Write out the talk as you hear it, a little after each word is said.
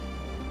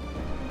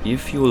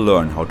If you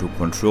learn how to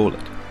control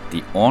it,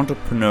 the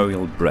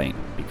entrepreneurial brain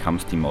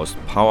becomes the most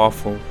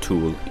powerful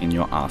tool in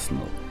your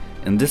arsenal.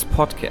 In this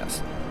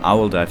podcast, I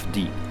will dive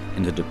deep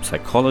into the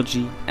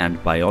psychology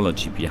and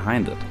biology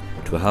behind it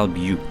to help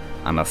you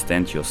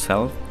understand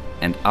yourself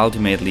and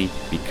ultimately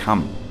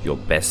become your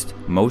best,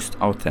 most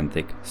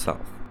authentic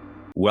self.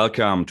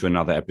 Welcome to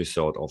another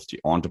episode of the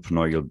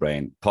Entrepreneurial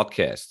Brain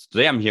podcast.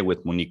 Today I'm here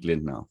with Monique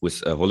Lindner, who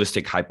is a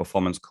holistic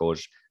high-performance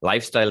coach,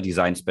 lifestyle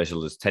design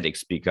specialist, TEDx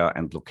speaker,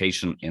 and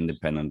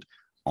location-independent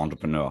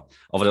entrepreneur.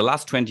 Over the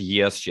last 20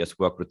 years, she has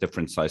worked with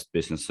different sized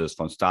businesses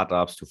from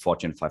startups to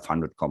Fortune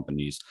 500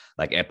 companies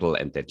like Apple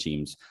and their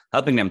teams,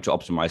 helping them to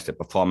optimize their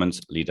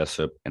performance,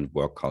 leadership, and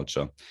work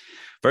culture.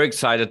 Very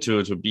excited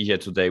to be here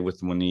today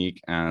with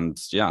Monique. And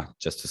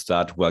just to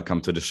start, welcome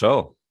to the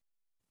show.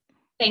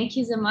 Thank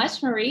you so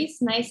much,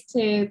 Maurice. Nice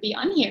to be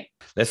on here.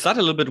 Let's start a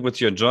little bit with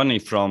your journey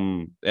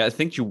from, I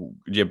think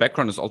your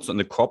background is also in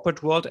the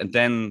corporate world and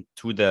then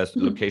to the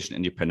location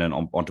independent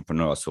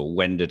entrepreneur. So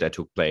when did that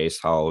took place?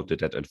 How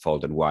did that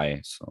unfold and why?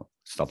 So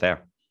start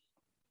there.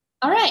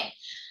 All right.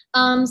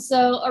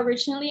 So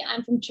originally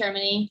I'm from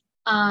Germany.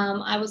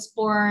 I was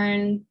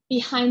born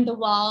behind the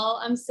wall.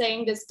 I'm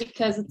saying this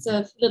because it's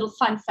a little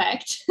fun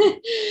fact.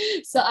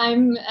 So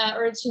I'm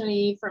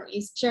originally from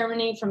East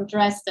Germany, from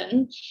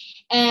Dresden.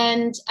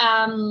 And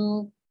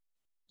I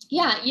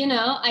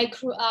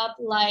grew up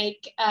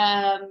like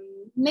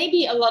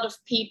maybe a lot of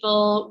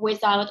people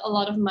without a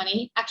lot of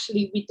money.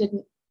 Actually,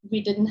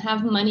 we didn't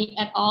have money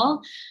at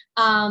all.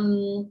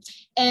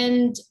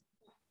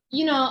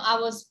 I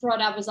was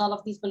brought up with all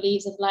of these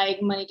beliefs of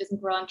like money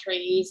doesn't grow on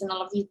trees and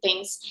all of these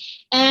things.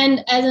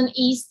 And as an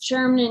East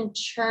German in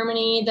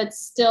Germany, that's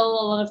still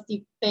a lot of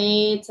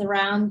debates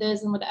around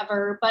this and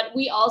whatever. But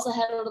we also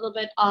had a little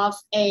bit of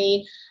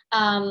a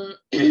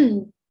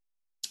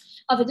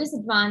of a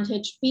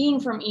disadvantage being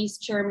from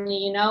East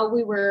Germany.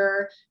 We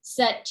were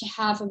set to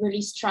have a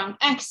really strong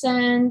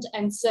accent.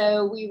 And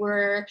so we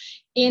were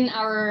in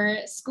our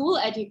school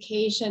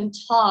education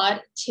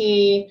taught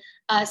to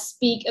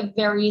speak a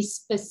very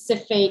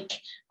specific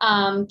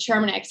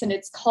German accent.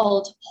 It's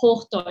called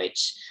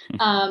Hochdeutsch.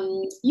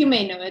 You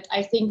may know it.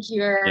 I think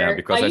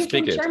because I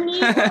speak it.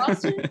 Germany or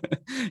Austria?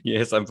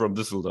 Yes, I'm from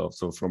Düsseldorf,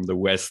 so from the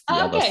west, the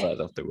other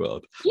side of the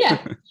world.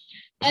 Yeah.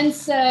 And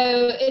so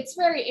it's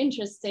very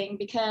interesting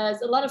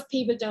because a lot of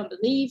people don't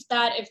believe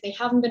that if they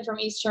haven't been from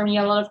East Germany,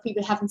 a lot of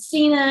people haven't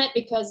seen it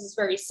because it's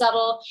very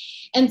subtle.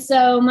 And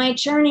so my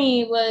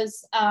journey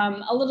was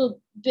a little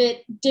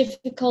bit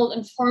difficult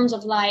in forms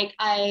of like,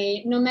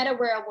 no matter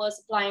where I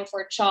was applying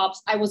for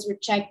jobs, I was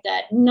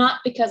rejected,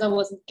 not because I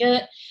wasn't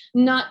good,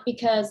 not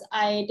because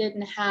I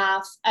didn't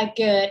have a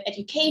good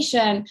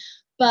education,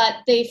 but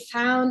they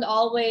found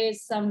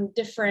always some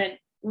different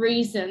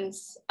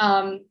reasons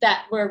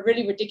that were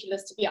really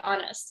ridiculous, to be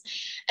honest.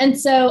 And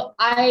so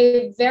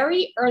I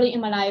very early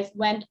in my life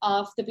went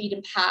off the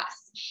beaten path.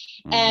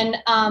 And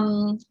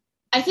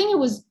I think it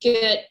was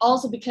good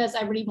also because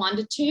I really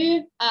wanted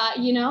to,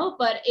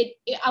 but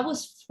I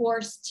was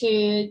forced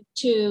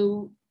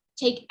to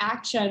take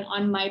action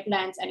on my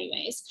plans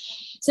anyways.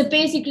 So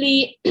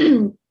basically,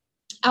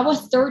 I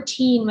was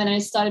 13 when I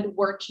started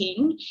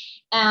working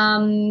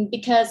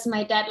because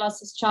my dad lost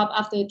his job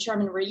after the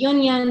German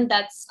reunion.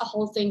 That's a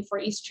whole thing for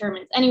East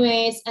Germans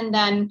anyways. And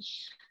then,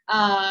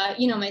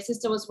 my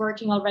sister was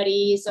working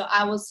already. So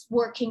I was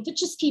working to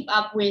just keep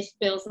up with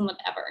bills and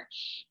whatever.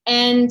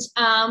 And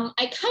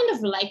I kind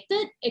of liked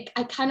it.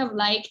 I kind of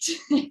liked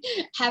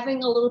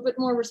having a little bit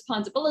more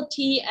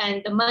responsibility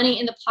and the money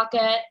in the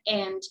pocket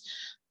and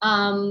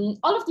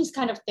all of these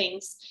kind of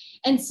things.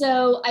 And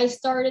so I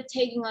started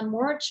taking on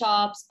more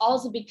jobs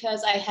also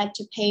because I had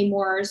to pay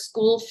more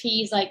school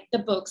fees, like the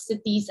books, the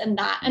these and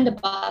that, and the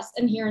bus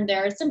and here and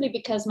there, simply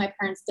because my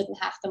parents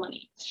didn't have the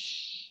money.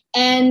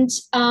 And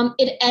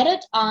it added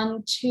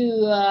on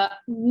to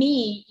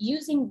me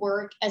using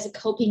work as a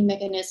coping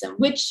mechanism,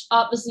 which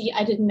obviously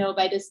I didn't know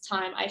by this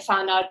time. I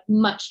found out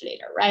much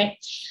later, right?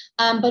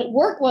 But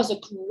work was a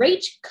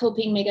great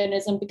coping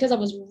mechanism because I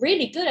was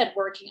really good at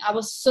working. I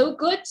was so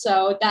good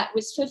so that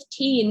with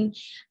 15,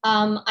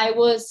 I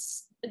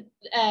was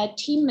a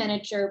team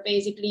manager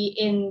basically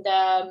in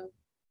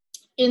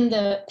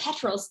the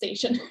petrol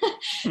station.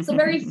 So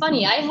very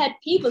funny. I had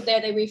people there,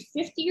 they were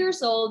 50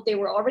 years old. They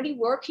were already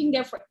working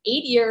there for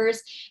 8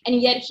 years. And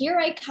yet here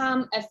I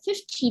come, a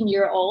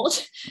 15-year-old,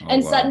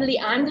 suddenly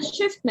I'm the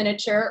shift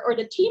manager or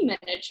the team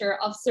manager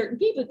of certain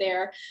people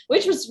there,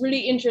 which was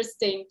really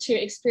interesting to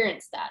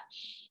experience that.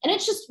 And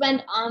it just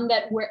went on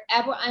that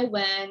wherever I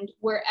went,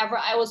 wherever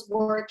I was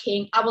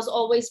working, I was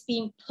always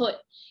being put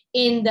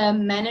in the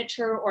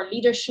manager or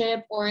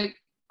leadership or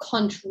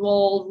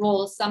control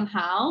role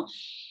somehow.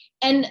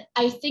 And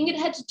I think it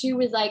had to do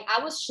with like,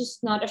 I was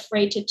just not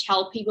afraid to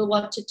tell people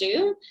what to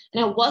do.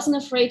 And I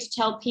wasn't afraid to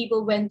tell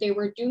people when they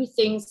were doing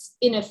things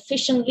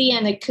inefficiently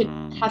and it could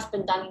have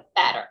been done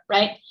better,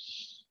 right?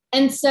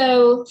 And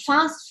so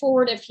fast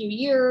forward a few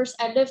years,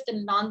 I lived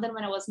in London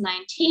when I was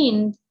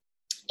 19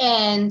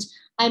 and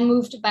I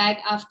moved back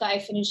after I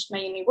finished my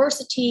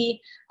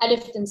university. I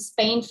lived in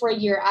Spain for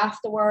a year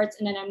afterwards,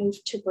 and then I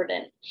moved to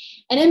Berlin.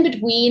 And in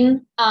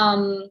between,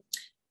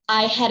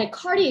 I had a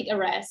cardiac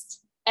arrest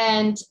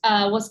and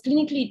was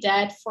clinically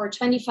dead for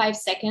 25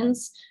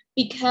 seconds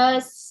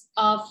because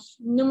of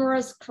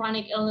numerous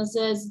chronic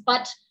illnesses,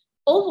 but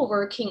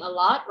overworking a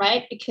lot,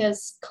 right?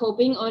 Because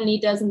coping only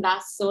doesn't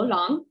last so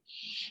long.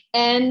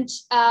 And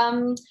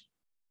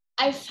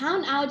I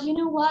found out, you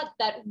know what,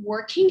 that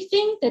working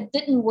thing that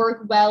didn't work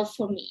well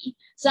for me.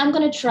 So I'm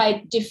going to try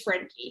it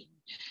differently.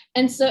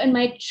 And so in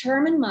my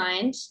German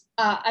mind,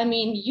 I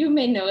mean, you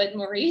may know it,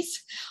 Maurice,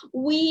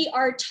 we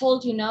are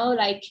told, you know,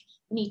 like,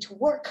 we need to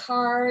work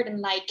hard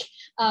and like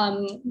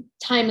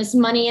time is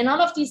money and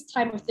all of these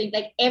type of things.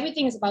 Like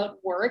everything is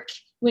about work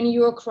when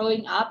you were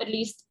growing up. At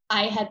least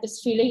I had this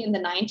feeling in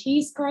the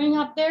 90s growing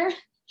up there.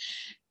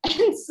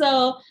 And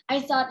so I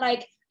thought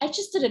like, I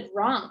just did it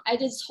wrong. I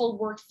did this whole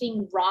work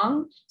thing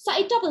wrong. So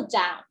I doubled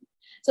down.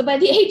 So by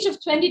the age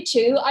of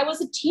 22, I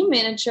was a team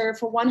manager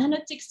for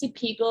 160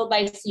 people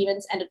by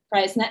Siemens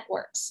Enterprise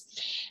Networks.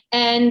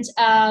 And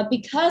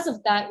because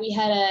of that,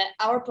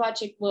 our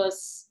project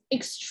was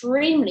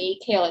extremely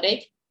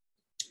chaotic.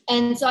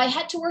 And so I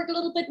had to work a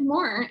little bit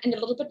more and a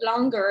little bit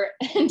longer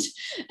and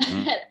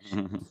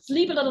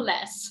sleep a little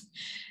less.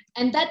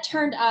 And that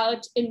turned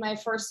out in my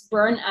first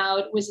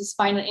burnout with a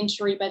spinal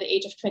injury by the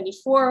age of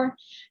 24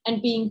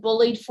 and being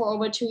bullied for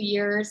over 2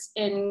 years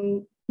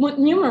in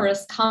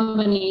numerous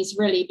companies,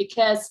 really,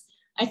 because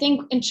I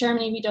think in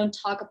Germany, we don't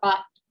talk about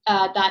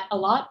that a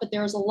lot, but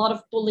there's a lot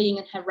of bullying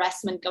and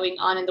harassment going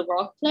on in the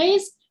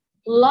workplace,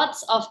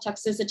 lots of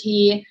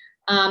toxicity,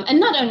 and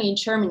not only in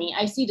Germany,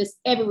 I see this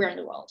everywhere in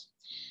the world.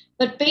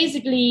 But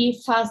basically,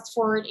 fast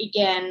forward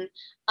again,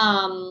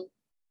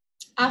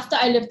 after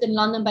I lived in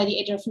London by the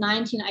age of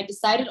 19, I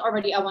decided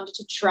already I wanted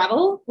to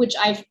travel, which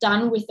I've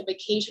done with the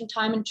vacation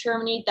time in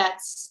Germany.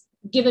 That's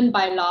given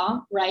by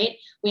law, right?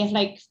 We have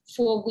like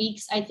 4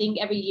 weeks, I think,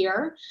 every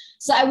year.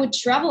 So I would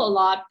travel a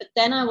lot. But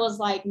then I was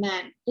like,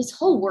 man, this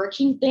whole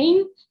working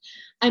thing,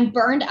 I'm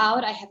burned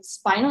out. I have a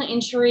spinal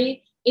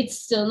injury. It's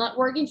still not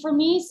working for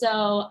me.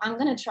 So I'm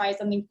going to try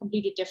something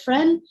completely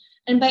different.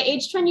 And by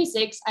age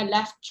 26, I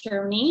left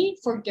Germany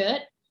for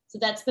good. So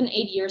that's been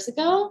 8 years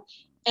ago.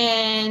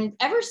 And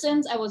ever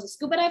since, I was a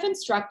scuba dive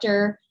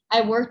instructor. I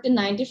worked in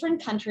 9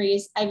 different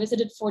countries. I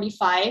visited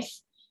 45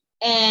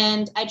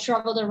 and I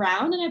traveled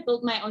around and I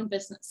built my own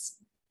business.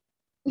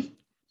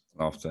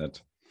 Love that.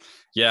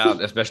 Yeah,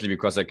 especially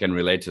because I can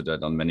relate to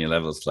that on many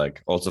levels,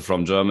 like also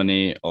from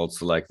Germany,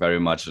 also like very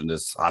much in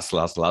this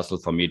hustle.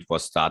 For me, it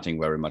was starting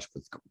very much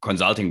with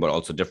consulting, but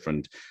also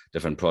different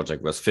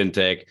project was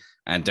fintech.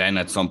 And then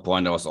at some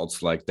point I was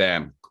also like,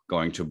 damn,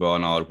 going to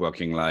burnout,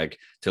 working like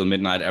till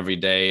midnight every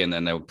day. And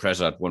then the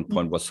pressure at one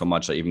point was so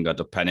much, I even got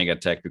a panic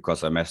attack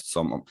because I messed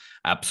some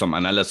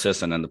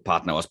analysis. And then the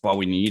partner was,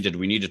 we need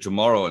it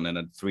tomorrow. And then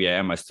at 3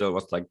 a.m. I still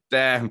was like,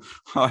 damn,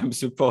 I'm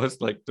supposed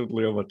like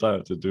totally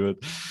overtired to do it.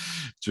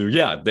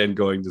 Then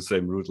going the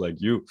same route like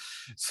you.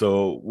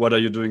 So what are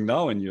you doing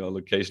now in your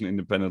location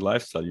independent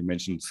lifestyle? You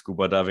mentioned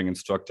scuba diving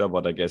instructor,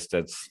 but I guess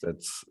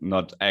that's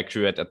not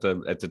accurate at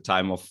the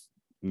time of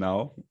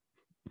now.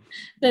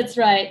 That's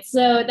right.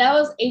 So that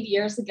was 8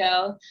 years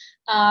ago.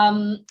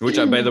 Which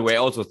I, by the way,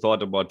 also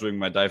thought about doing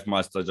my dive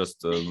master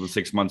just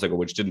 6 months ago,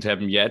 which didn't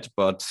happen yet,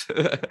 but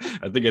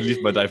I think at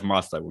least my dive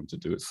master I want to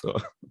do. So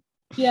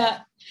yeah,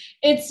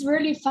 it's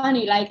really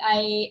funny. Like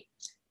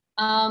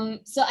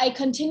so I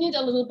continued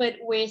a little bit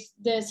with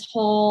this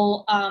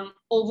whole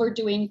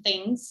overdoing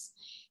things.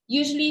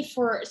 Usually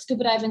for a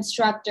scuba dive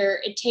instructor,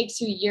 it takes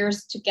you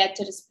years to get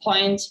to this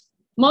point,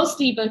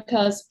 mostly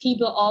because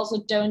people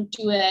also don't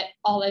do it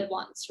all at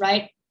once,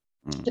 right?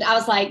 But I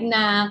was like,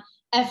 nah,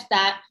 F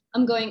that.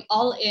 I'm going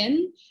all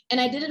in.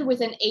 And I did it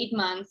within 8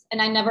 months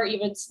and I never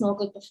even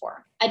snorkeled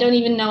before. I don't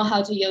even know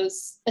how to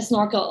use a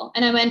snorkel.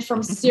 And I went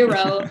from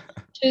 0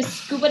 to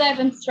scuba dive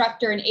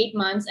instructor in 8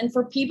 months. And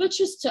for people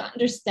just to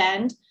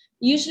understand,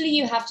 usually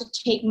you have to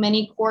take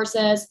many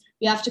courses.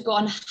 You have to go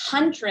on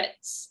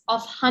hundreds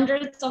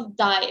of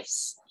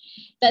dives.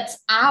 That's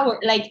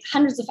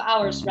hundreds of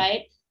hours,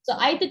 right? So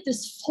I did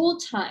this full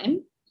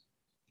time,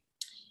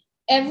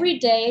 every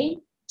day,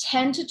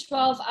 10 to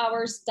 12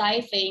 hours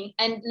diving,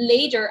 and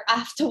later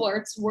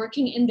afterwards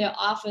working in their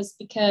office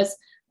because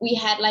we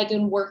had like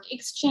a work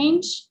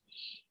exchange,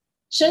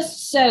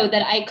 just so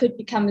that I could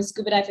become a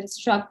scuba dive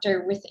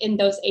instructor within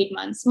those 8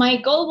 months.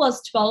 My goal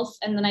was 12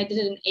 and then I did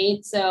it in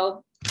 8.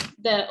 So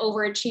the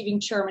overachieving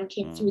German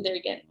came through there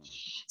again.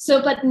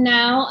 So, but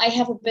now I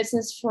have a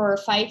business for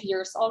 5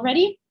 years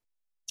already,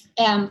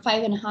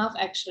 5.5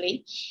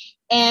 actually.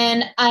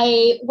 And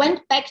I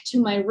went back to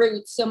my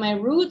roots. So my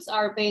roots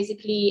are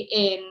basically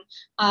in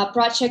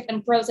project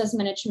and process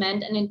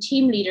management and in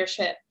team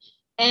leadership.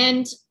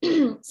 And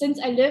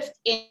since I lived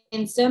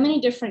in so many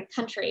different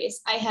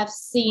countries, I have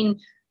seen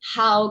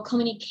how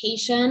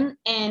communication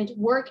and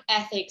work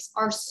ethics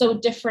are so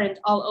different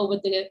all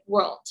over the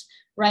world,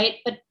 right?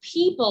 But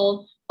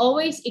people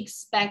always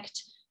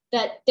expect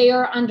that they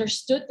are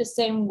understood the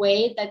same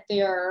way that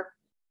they are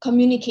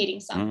communicating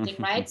something,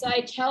 right? So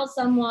I tell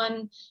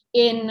someone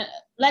in,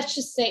 let's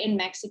just say in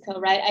Mexico,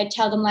 right? I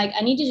tell them like,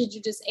 I need you to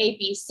do this A,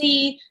 B,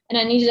 C, and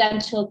I need it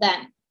until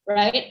then,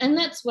 right? And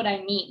that's what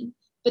I mean.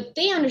 But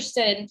they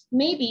understand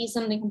maybe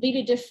something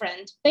completely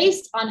different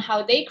based on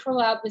how they grow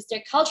up with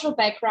their cultural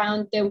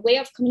background, their way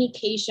of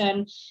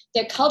communication,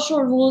 their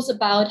cultural rules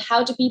about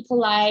how to be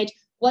polite,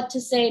 what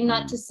to say,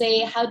 not to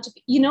say, how to,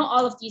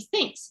 all of these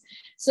things.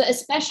 So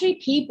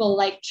especially people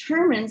like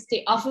Germans,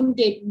 they often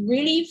get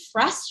really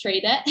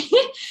frustrated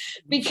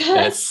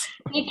because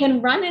they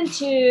can run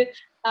into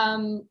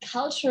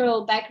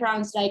cultural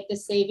backgrounds like the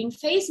saving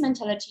face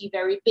mentality,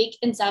 very big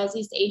in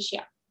Southeast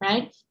Asia,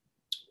 right?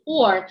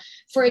 Or,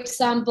 for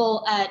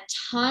example,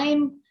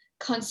 time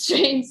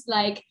constraints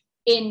like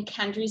in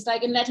countries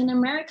like in Latin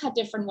America,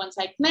 different ones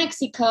like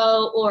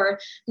Mexico, or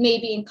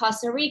maybe in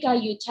Costa Rica,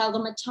 you tell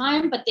them a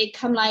time, but they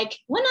come like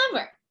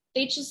whenever.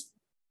 They just,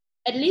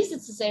 at least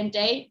it's the same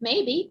day,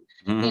 maybe,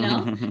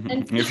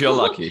 And so, if you're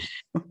lucky.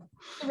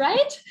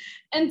 Right?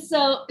 And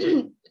so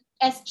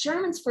as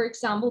Germans, for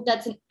example,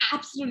 that's an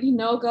absolutely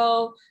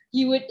no-go.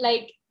 You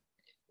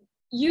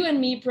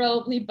and me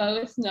probably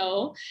both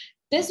know.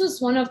 This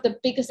was one of the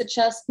biggest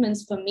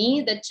adjustments for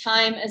me. The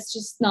time is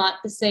just not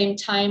the same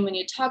time when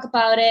you talk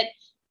about it.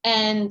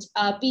 And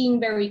being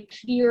very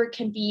clear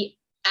can be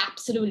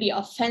absolutely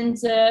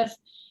offensive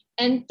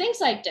and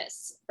things like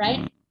this,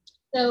 right?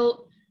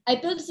 So I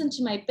built this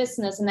into my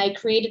business and I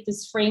created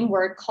this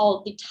framework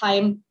called the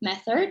time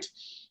method,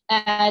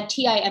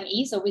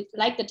 TIME. So we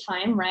like the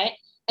time, right?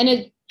 And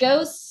it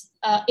builds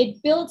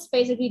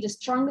basically the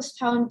strongest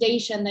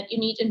foundation that you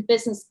need in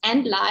business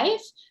and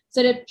life,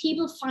 so that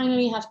people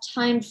finally have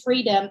time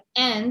freedom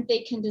and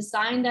they can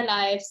design their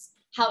lives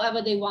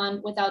however they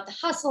want, without the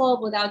hustle,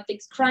 without the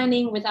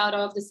grinding, without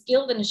all of the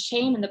guilt and the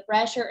shame and the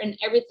pressure and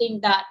everything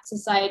that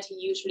society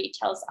usually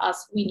tells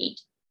us we need.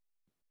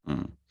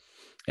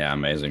 Yeah,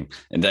 amazing.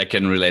 And I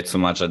can relate so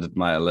much. I did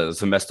my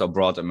semester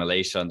abroad in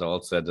Malaysia, and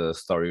also had a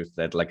story with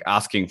that, like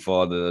asking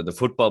for the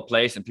football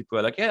place, and people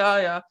were like,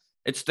 yeah,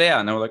 it's there.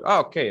 And I was like,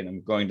 oh, okay. And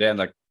I'm going there and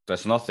like,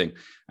 there's nothing.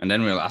 And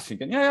then we were asking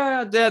again,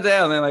 yeah, there.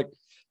 And then like,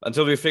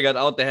 until we figured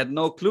out they had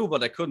no clue,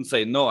 but I couldn't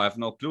say, no, I have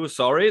no clue.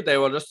 Sorry. They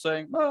were just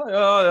saying, oh,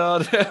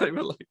 yeah. They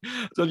were like,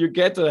 so you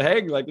get to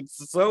hang, like,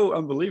 it's so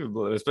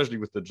unbelievable, especially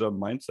with the German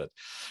mindset.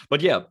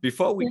 But yeah,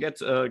 before we get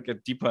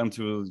deeper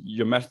into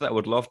your method, I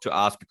would love to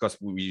ask, because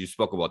we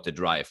spoke about the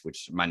drive,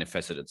 which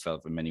manifested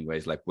itself in many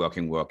ways, like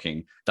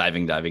working,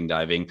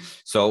 diving.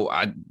 So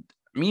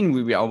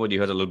we already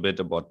heard a little bit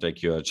about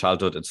like your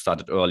childhood. It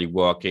started early,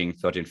 working,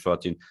 13,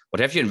 14. But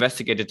have you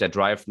investigated that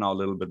drive now a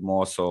little bit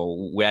more?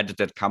 So where did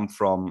that come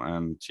from?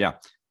 And yeah,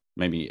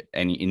 maybe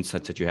any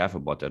insights that you have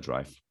about that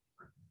drive?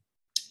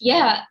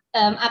 Yeah,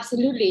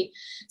 absolutely.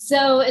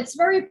 So it's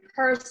very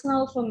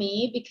personal for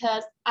me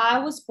because I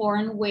was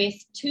born with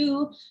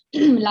 2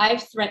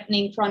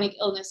 life-threatening chronic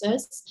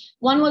illnesses.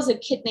 One was a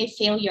kidney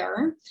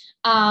failure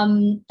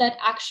that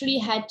actually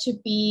had to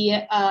be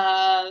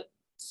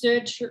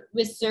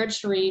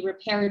surgery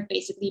repaired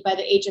basically by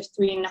the age of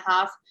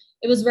 3.5.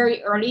 It was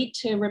very early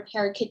to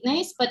repair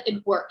kidneys, but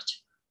it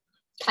worked,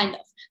 kind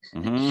of.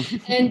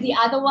 And the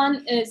other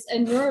one is a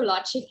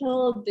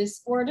neurological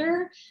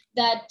disorder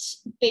that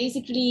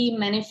basically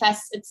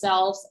manifests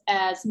itself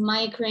as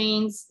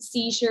migraines,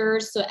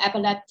 seizures, so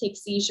epileptic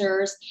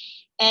seizures.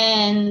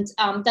 And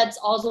that's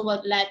also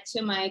what led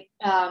to my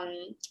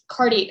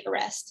cardiac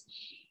arrest.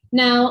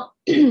 Now,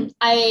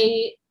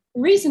 I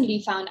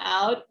recently found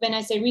out, when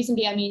I say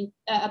recently, I mean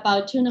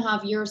about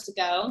 2.5 years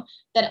ago,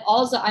 that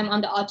also I'm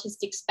on the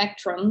autistic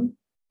spectrum.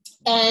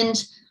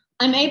 And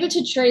I'm able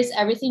to trace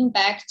everything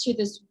back to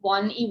this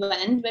one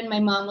event when my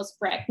mom was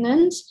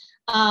pregnant.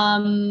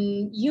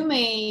 You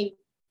may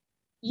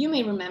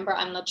remember,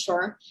 I'm not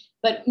sure,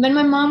 but when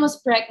my mom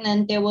was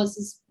pregnant, there was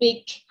this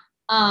big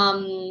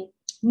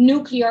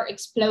nuclear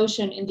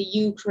explosion in the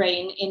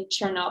Ukraine, in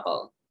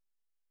Chernobyl.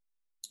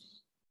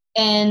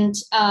 And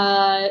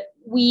a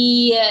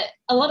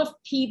lot of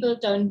people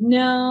don't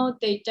know,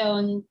 they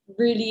don't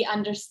really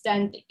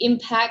understand the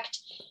impact.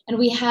 And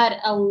we had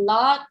a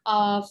lot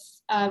of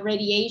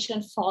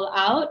radiation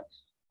fallout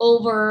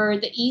over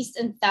the east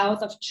and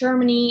south of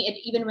Germany. It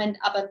even went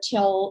up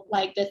until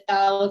like the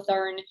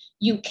southern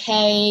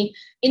UK.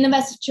 In the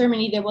west of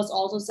Germany, there was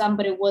also some,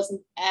 but it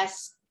wasn't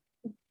as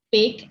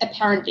big,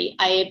 apparently.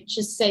 I'm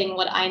just saying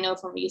what I know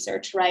from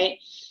research, right?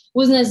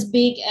 Wasn't as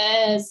big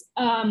as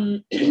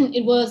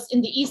it was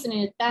in the east and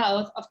in the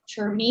south of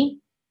Germany.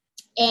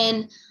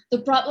 And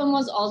the problem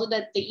was also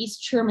that the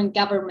East German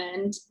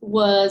government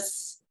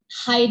was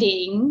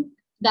hiding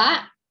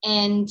that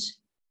and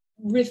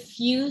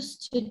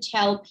refused to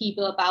tell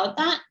people about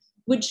that,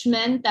 which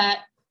meant that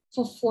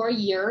for 4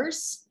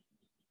 years,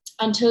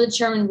 until the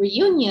German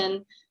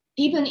reunion,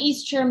 people in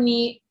East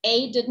Germany,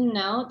 didn't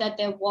know that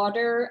their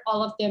water,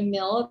 all of their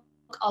milk,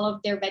 all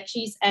of their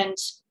veggies, and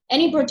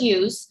any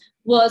produce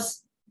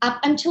was up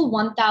until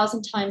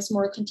 1,000 times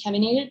more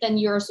contaminated than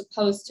you're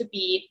supposed to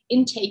be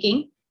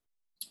intaking.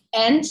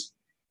 And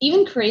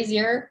even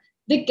crazier,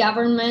 the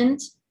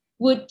government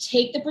would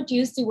take the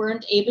produce they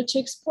weren't able to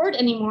export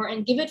anymore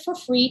and give it for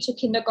free to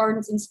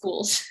kindergartens and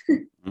schools.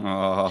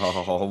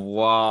 Oh,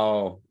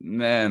 wow,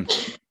 man,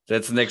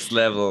 that's next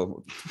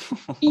level.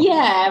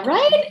 Yeah,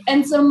 right?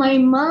 And so my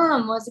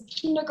mom was a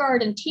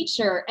kindergarten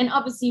teacher, and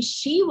obviously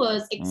she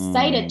was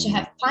excited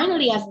to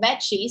finally have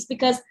veggies,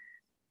 because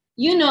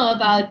you know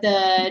about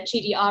the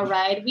GDR,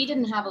 right? We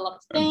didn't have a lot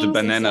of things. The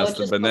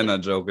banana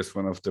joke is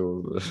one of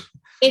the...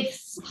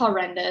 It's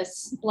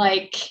horrendous.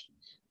 Like,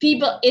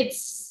 people,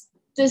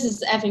 this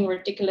is effing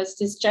ridiculous,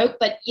 this joke,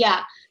 but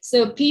yeah.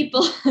 So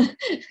people,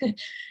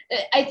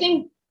 I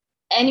think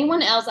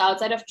anyone else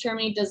outside of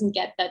Germany doesn't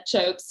get that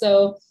joke.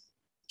 So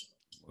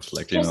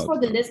just for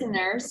the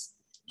listeners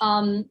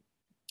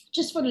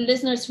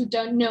who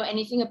don't know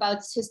anything about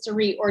this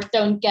history or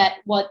don't get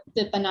what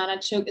the banana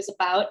joke is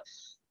about,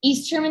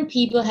 East German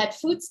people had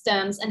food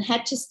stamps and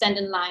had to stand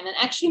in line. And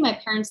actually, my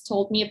parents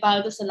told me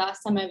about this the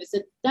last time I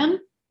visited them,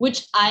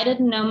 which I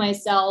didn't know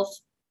myself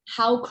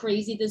how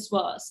crazy this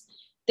was.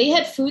 They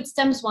had food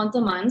stamps once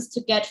a month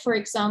to get, for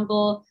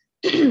example,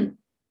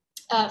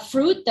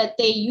 fruit that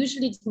they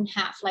usually didn't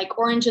have, like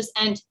oranges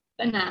and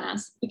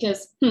bananas,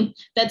 because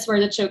that's where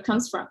the joke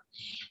comes from.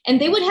 And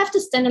they would have to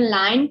stand in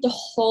line the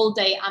whole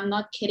day. I'm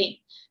not kidding.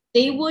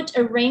 They would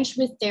arrange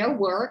with their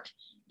work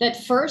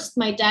that first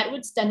my dad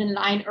would stand in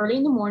line early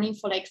in the morning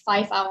for like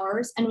 5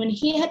 hours. And when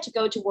he had to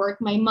go to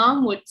work, my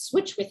mom would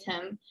switch with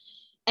him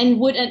and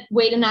would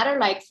wait another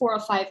like 4 or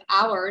 5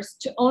 hours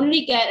to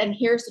only get, and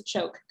here's the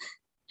joke,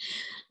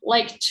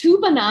 like 2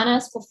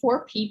 bananas for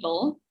 4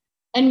 people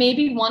and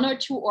maybe 1 or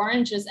 2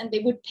 oranges. And they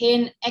would pay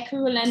an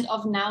equivalent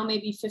of now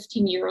maybe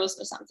 15 euros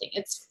or something.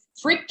 It's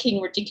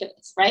freaking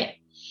ridiculous, right?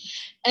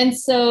 And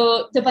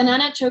so the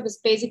banana joke is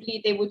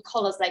basically, they would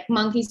call us like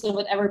monkeys or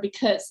whatever,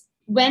 because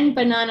when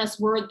bananas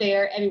were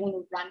there, everyone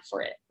would run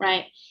for it,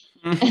 right?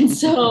 And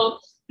so,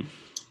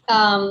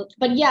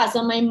 but yeah,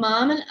 so my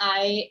mom and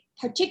I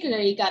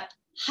particularly got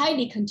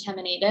highly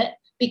contaminated,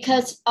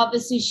 because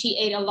obviously she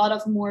ate a lot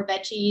of more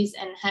veggies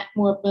and had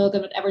more milk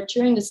and whatever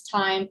during this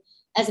time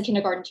as a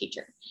kindergarten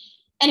teacher.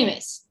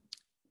 Anyways,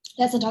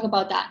 let's not talk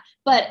about that.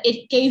 But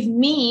it gave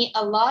me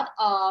a lot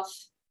of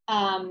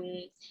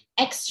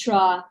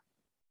extra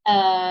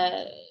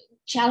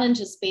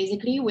challenges,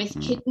 basically, with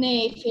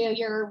kidney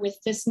failure, with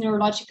this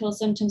neurological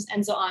symptoms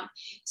and so on.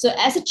 So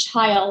as a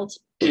child,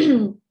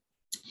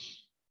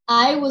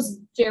 I was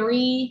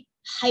very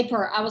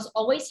hyper. I was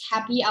always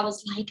happy. I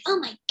was like, oh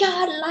my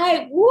God,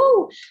 life,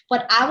 woo!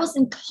 But I was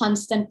in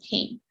constant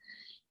pain.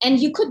 And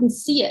you couldn't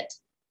see it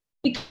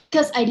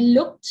because I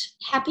looked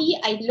happy,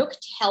 I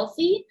looked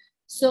healthy.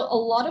 So a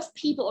lot of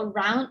people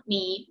around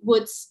me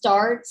would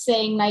start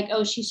saying like,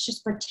 oh, she's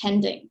just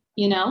pretending,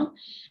 you know?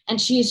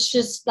 And she's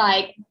just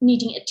like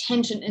needing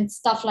attention and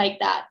stuff like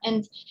that.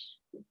 And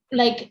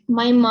like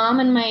my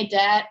mom and my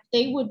dad,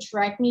 they would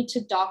drag me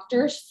to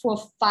doctors for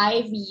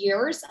 5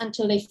 years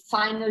until they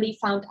finally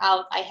found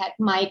out I had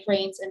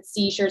migraines and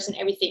seizures and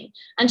everything.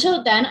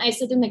 Until then, I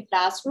sit in the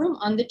classroom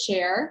on the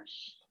chair,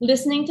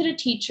 listening to the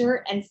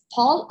teacher and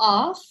fall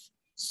off,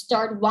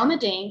 start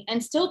vomiting.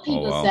 And still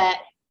people said,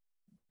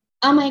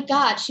 oh my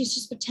God, she's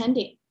just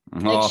pretending.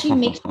 Like she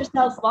makes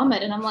herself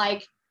vomit. And I'm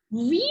like,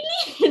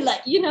 really?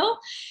 Like, you know,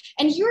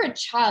 and you're a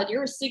child,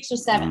 you're 6 or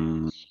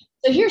 7.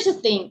 So here's the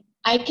thing.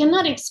 I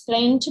cannot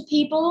explain to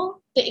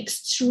people the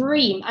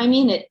extreme, I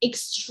mean it,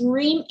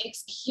 extreme,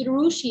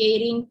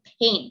 excruciating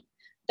pain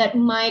that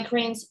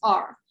migraines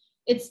are.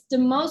 It's the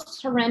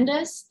most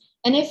horrendous.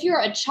 And if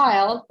you're a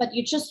child, but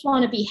you just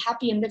want to be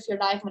happy and live your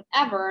life,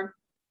 whatever,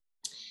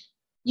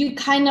 you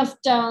kind of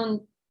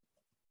don't,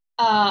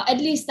 at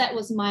least that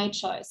was my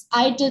choice.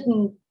 I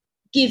didn't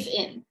give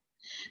in.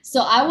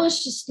 So I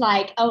was just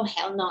like, oh,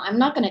 hell no, I'm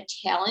not going to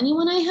tell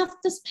anyone I have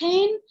this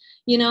pain,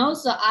 you know,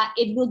 so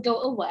it will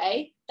go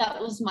away. That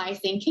was my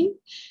thinking.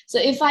 So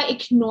if I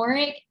ignore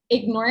it.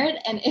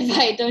 And if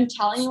I don't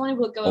tell anyone, it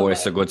will go away.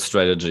 Always a good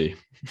strategy.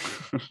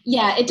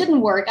 Yeah, it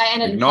didn't work. I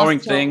ended ignoring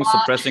things,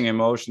 suppressing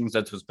emotions.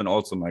 That has been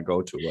also my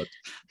go-to.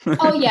 But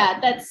oh yeah,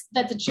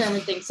 that's a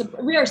German thing. So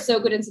we are so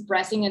good in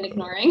suppressing and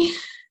ignoring.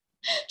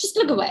 Just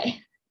look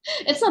away.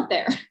 It's not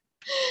there.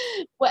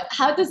 What?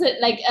 How does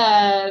it like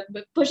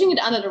pushing it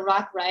under the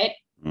rug, right?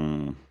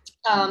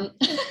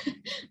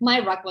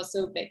 My rug was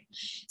so big.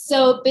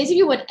 So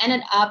basically, what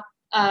ended up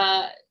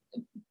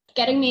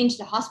getting me into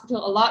the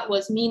hospital a lot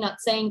was me not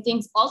saying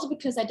things. Also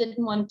because I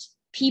didn't want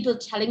people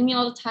telling me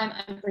all the time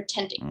I'm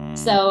pretending.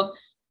 So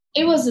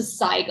it was a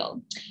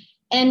cycle.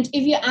 And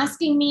if you're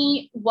asking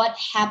me what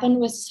happened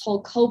with this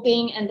whole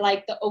coping and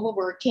like the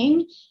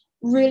overworking,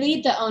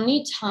 really the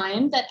only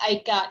time that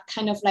I got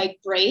kind of like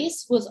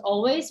grace was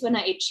always when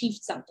I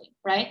achieved something,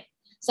 right?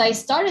 So I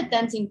started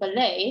dancing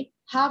ballet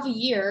half a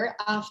year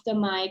after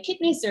my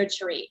kidney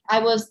surgery. I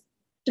was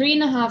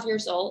 3.5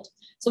 years old.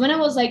 So when I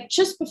was like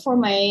just before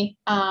I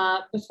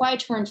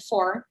turned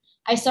 4,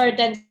 I started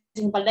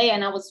dancing ballet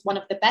and I was one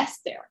of the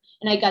best there.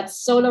 And I got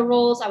solo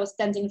roles. I was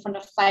dancing in front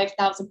of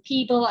 5,000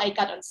 people. I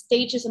got on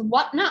stages and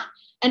whatnot.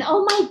 And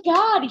oh my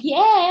God,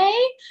 yay.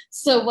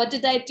 So what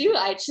did I do?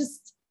 I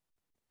just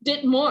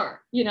did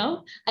more,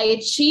 I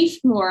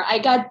achieved more. I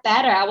got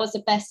better. I was the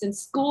best in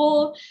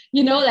school,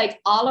 like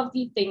all of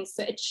these things.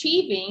 So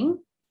achieving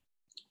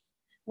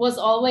was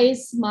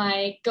always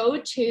my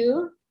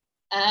go-to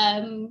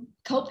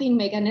coping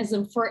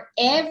mechanism for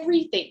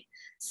everything.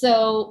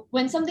 So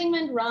when something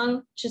went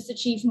wrong, just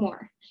achieve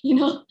more,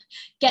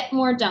 get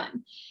more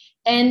done.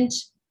 And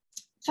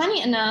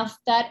funny enough,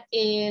 that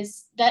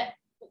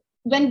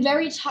went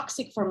very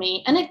toxic for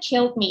me, and it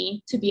killed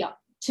me, to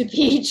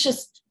be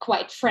just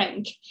quite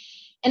frank.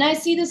 And I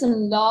see this in a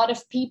lot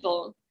of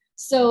people.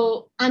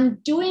 So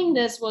undoing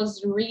this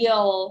was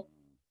real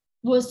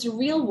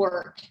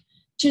work,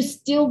 to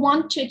still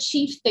want to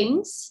achieve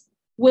things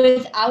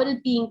without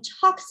it being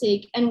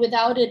toxic and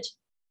without it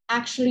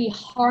actually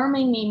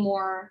harming me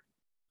more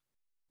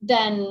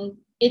than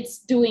it's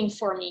doing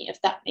for me,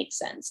 if that makes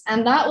sense.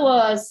 And that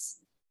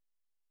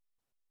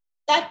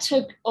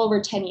took over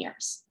 10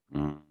 years.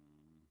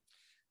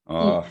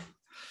 Oh,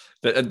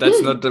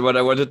 that's not what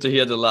I wanted to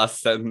hear, the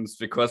last sentence,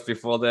 because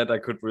before that I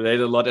could relate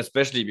a lot,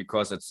 especially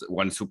because it's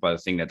one super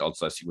thing that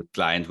also I see with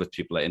clients, with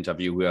people I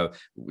interview, who are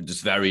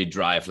this very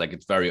drive, like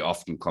it very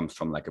often comes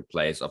from like a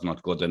place of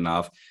not good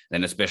enough.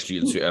 And especially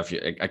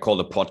I call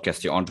the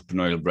podcast the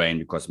entrepreneurial brain,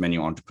 because many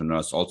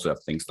entrepreneurs also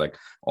have things like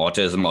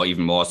autism, or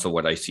even more so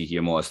what I see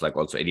here more is like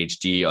also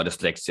ADHD or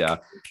dyslexia,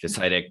 this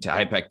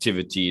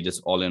hyperactivity, this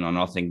all in or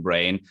nothing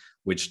brain,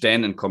 which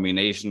then in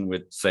combination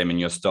with, same in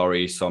your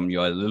story,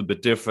 you're a little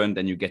bit different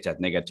and you get that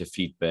negative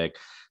feedback,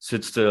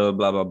 sit still,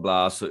 blah, blah,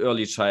 blah. So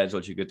early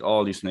childhood, you get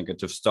all these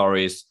negative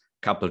stories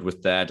coupled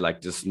with that,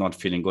 like this not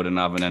feeling good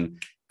enough. And then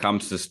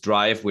comes this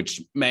drive,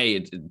 which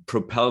it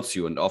propels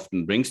you and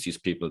often brings these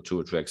people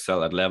to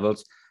excel at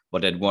levels.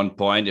 But at one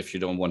point, if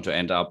you don't want to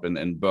end up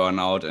in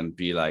burnout and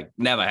be like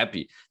never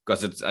happy,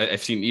 because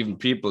I've seen even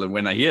people, and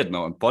when I hear it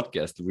now on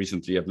podcast,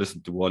 recently I've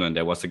listened to one, and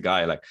there was a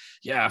guy like,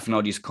 yeah, I've now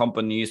these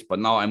companies, but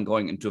now I'm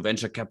going into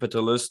venture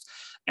capitalist,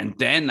 and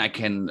then I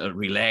can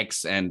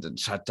relax and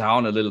shut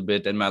down a little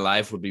bit, and my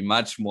life would be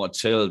much more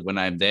chilled when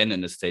I'm then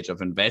in the stage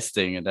of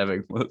investing and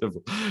having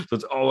multiple. So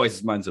it's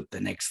always mindset, the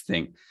next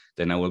thing,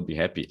 then I will be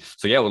happy.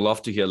 So yeah, I would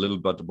love to hear a little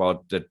bit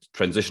about that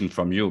transition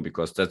from you,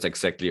 because that's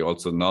exactly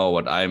also now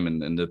what I'm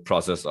in the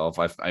process of.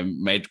 I've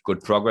made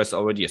good progress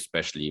already,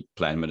 especially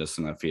plant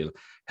medicine, I feel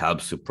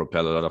helps to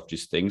propel a lot of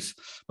these things.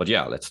 But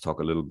yeah, let's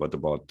talk a little bit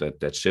about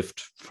that shift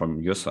from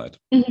your side.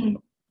 Mm-hmm.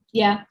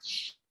 Yeah.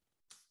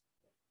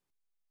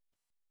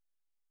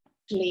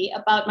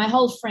 About my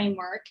whole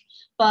framework,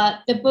 but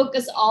the book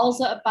is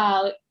also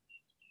about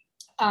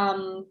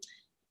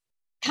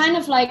kind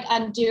of like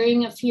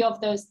undoing a few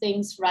of those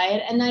things,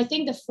 right? And I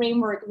think the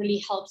framework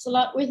really helps a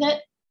lot with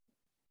it,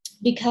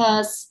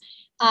 because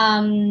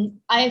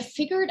I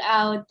figured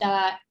out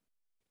that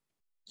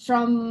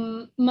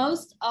from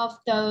most of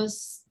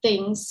those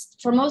things,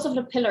 for most of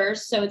the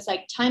pillars, so it's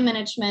like time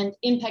management,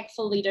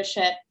 impactful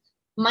leadership,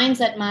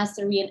 mindset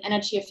mastery, and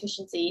energy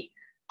efficiency,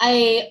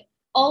 I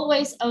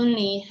always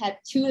only had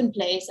two in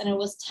place, and it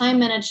was time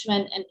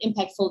management and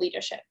impactful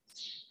leadership.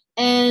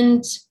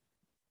 And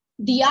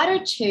the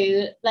other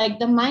two, like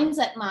the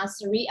mindset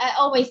mastery, I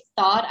always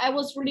thought I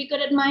was really good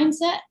at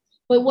mindset,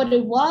 but what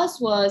it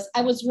was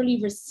I was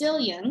really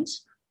resilient,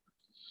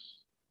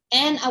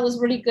 and I was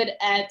really good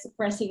at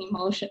suppressing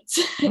emotions.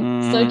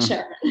 So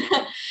sure.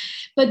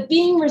 But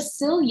being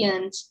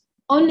resilient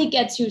only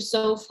gets you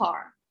so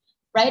far,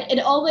 right? It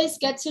always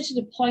gets you to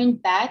the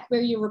point back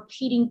where you're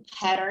repeating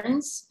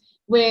patterns,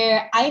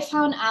 where I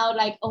found out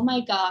like, oh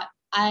my God,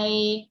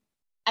 I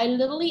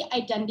literally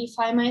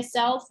identify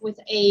myself with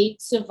a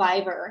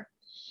survivor.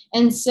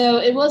 And so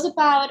it was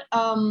about,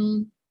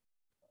 I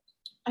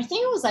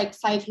think it was like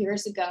 5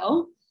 years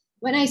ago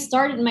when I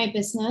started my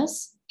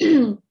business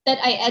that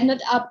I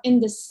ended up in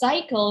the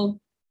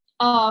cycle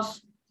of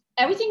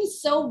everything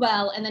is so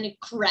well, and then it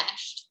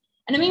crashed.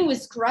 And I mean,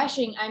 with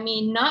crashing, I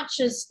mean, not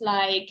just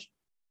like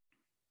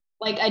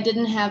I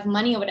didn't have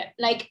money or whatever,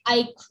 like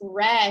I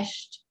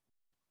crashed.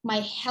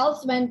 My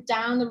health went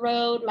down the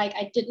road. Like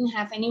I didn't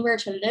have anywhere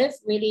to live,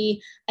 really.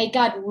 I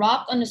got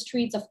robbed on the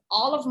streets of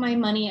all of my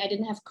money. I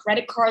didn't have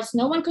credit cards.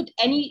 No one could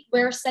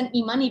anywhere send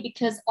me money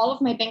because all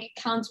of my bank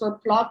accounts were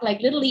blocked.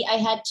 Like literally I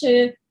had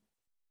to,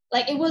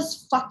 like, it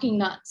was fucking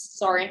nuts.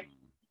 Sorry.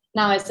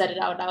 Now I said it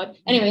out loud.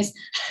 Anyways.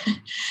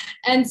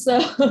 And so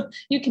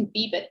you can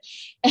beep it.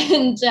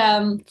 And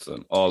it's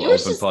an all open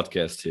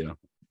podcast here.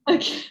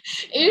 Okay.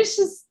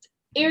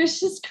 It was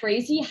just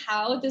crazy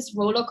how this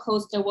roller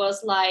coaster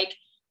was. Like,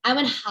 I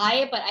went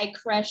high, but I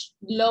crashed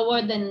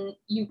lower than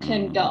you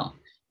can go.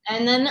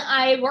 And then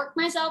I worked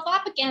myself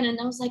up again, and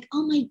I was like,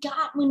 oh my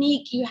God,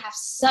 Monique, you have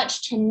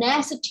such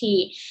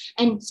tenacity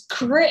and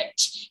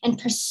grit and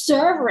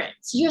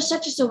perseverance. You're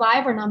such a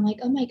survivor. And I'm like,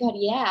 oh my God,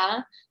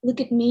 yeah, look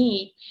at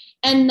me.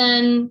 And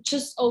then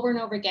just over and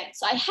over again.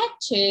 So I had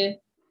to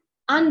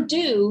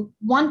undo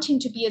wanting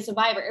to be a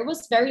survivor. It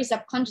was very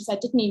subconscious. I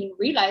didn't even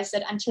realize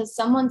it until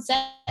someone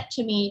said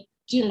to me,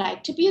 do you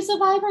like to be a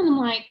survivor? And I'm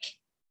like,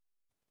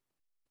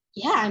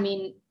 yeah, I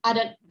mean, I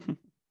don't.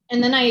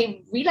 And then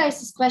I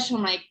realized this question,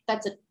 I'm like,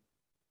 that's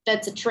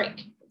a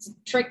trick. it's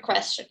a trick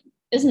question,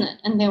 isn't it?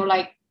 And they were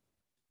like,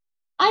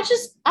 I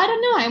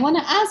don't know. I want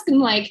to ask. And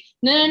like,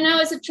 no,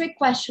 it's a trick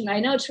question. I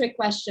know trick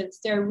questions.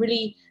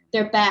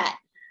 They're bad.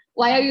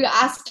 Why are you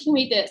asking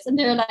me this? And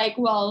they're like,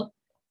 well,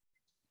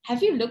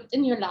 have you looked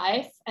in your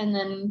life and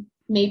then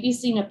maybe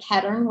seen a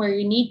pattern where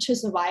you need to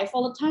survive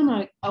all the time? I'm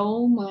like,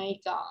 oh my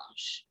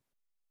gosh,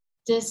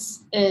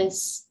 this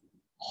is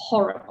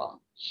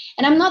horrible.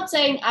 And I'm not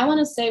saying, I want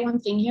to say one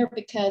thing here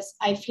because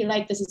I feel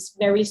like this is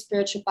very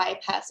spiritual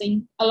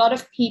bypassing. A lot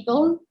of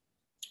people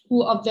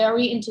who are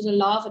very into the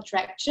law of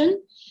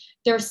attraction,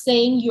 they're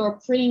saying you're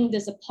bringing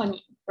this upon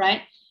you,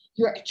 right?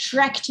 You're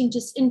attracting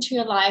this into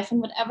your life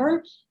and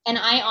whatever. And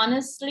I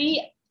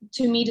honestly,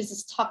 to me, this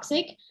is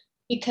toxic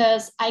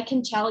because I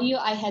can tell you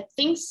I had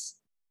things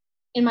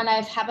in my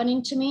life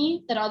happening to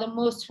me that are the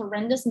most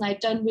horrendous and I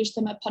don't wish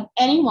them upon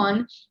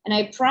anyone. And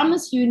I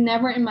promise you,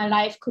 never in my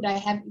life could I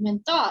have even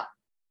thought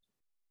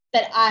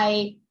that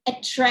I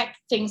attract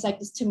things like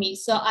this to me.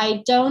 So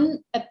I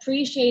don't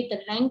appreciate the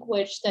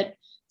language that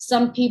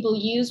some people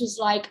use was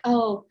like,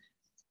 oh,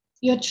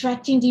 you're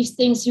attracting these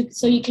things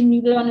so you can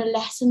learn a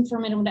lesson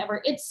from it or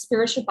whatever. It's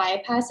spiritual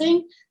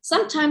bypassing.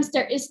 Sometimes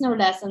there is no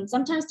lesson.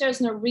 Sometimes there's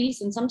no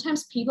reason.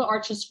 Sometimes people are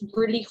just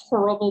really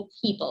horrible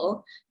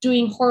people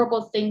doing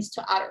horrible things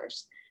to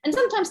others. And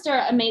sometimes there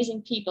are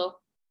amazing people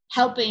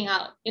helping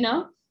out, you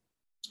know?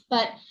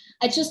 But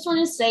I just want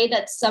to say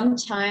that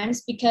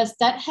sometimes, because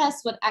that has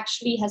what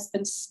actually has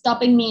been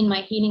stopping me in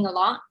my healing a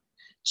lot,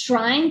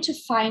 trying to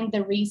find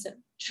the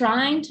reason,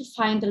 trying to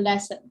find the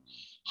lesson,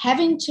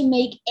 having to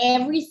make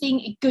everything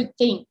a good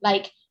thing.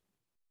 Like,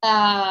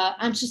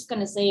 I'm just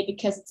going to say it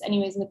because it's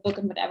anyways in the book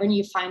and whatever, and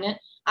you find it.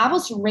 I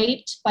was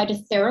raped by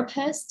the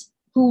therapist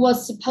who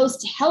was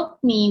supposed to help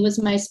me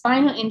with my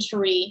spinal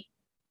injury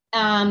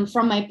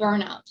from my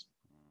burnout.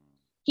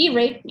 He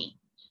raped me.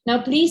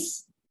 Now,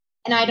 please,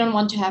 and I don't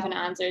want to have an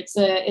answer.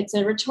 It's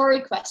a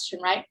rhetoric question,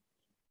 right?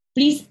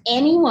 Please,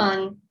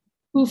 anyone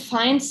who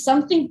finds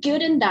something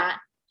good in that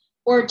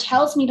or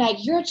tells me like,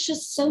 you're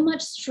just so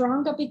much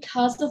stronger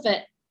because of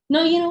it.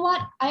 No, you know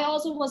what? I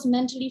also was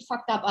mentally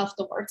fucked up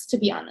afterwards, to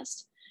be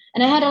honest.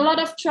 And I had a lot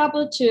of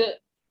trouble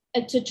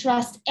to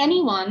trust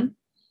anyone.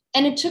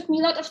 And it took me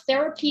a lot of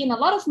therapy and a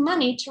lot of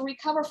money to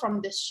recover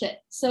from this shit.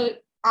 So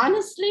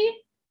honestly,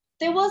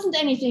 there wasn't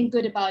anything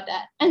good about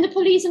that. And the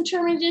police in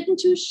Germany didn't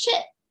do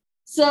shit.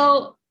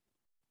 So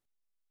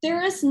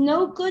there is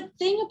no good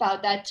thing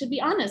about that, to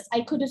be honest.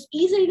 I could have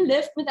easily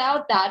lived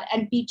without that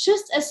and be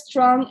just as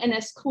strong and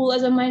as cool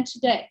as I am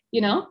today,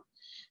 you know?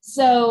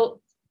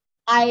 So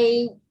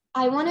I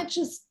want to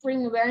just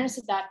bring awareness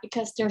to that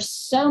because there's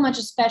so much,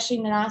 especially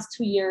in the last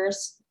 2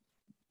 years,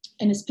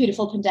 in this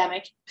beautiful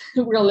pandemic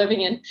we're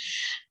living in,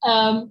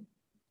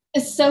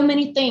 is so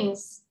many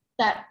things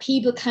that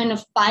people kind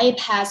of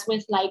bypass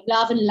with like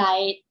love and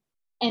light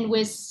and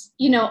with,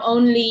 you know,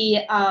 only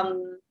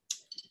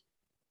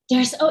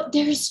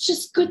there's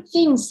just good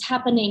things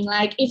happening.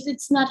 Like if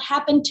it's not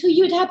happened to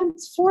you, it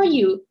happens for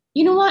you.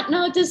 You know what?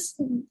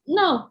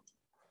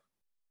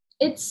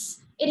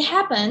 It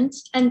happened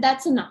and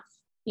that's enough,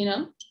 you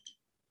know?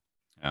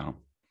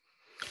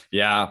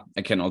 Yeah,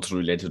 I can also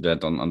relate to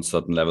that on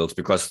certain levels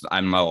because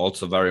I'm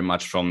also very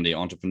much from the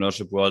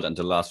entrepreneurship world, and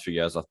the last few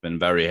years I've been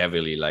very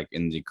heavily like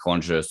in the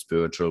conscious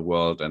spiritual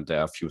world, and there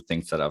are a few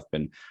things that I've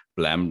been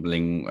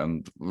blambling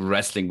and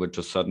wrestling with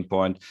to a certain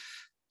point.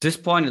 This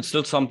point, it's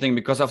still something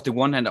because of the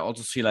one hand, I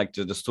also see like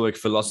the Stoic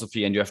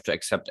philosophy and you have to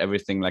accept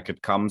everything like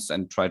it comes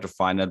and try to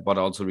find it, but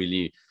also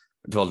really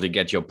totally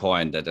get your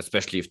point that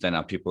especially if then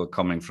are people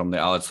coming from the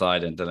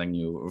outside and telling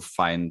you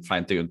find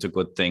the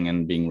good thing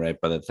and being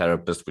raped by the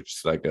therapist, which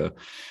is like a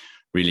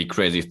really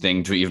crazy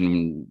thing to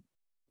even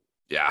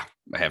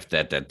have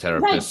that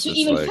therapist. Right, to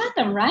even like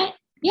fathom, right?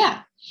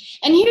 Yeah.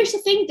 And here's the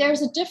thing,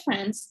 there's a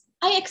difference.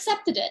 I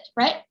accepted it,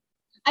 right?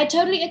 I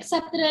totally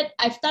accepted it.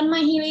 I've done my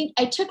healing.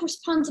 I took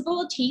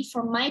responsibility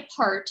for my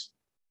part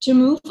to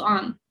move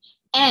on.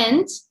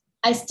 And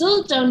I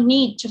still don't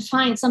need to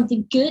find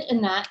something good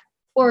in that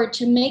or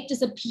to make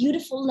this a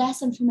beautiful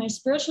lesson for my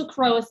spiritual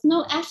growth.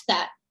 No, F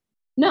that.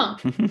 No.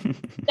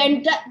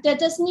 Then there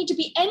doesn't need to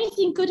be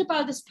anything good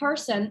about this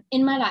person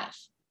in my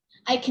life.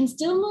 I can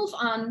still move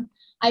on.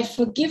 I've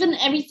forgiven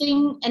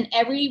everything and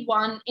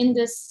everyone in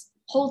this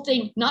whole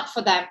thing, not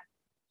for them.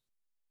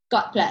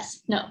 God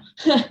bless, no.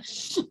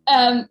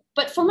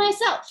 But for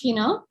myself, you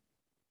know?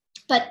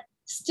 But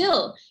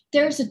still,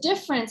 there's a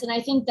difference. And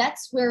I think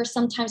that's where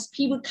sometimes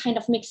people kind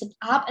of mix it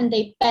up and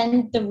they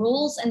bend the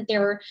rules and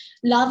they're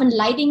love and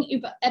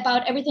lighting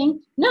about everything.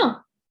 No,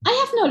 I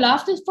have no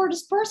love for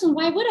this person.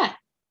 Why would I?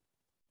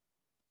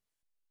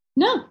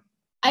 No,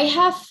 I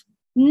have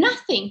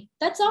nothing.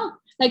 That's all.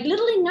 Like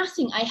literally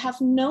nothing. I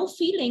have no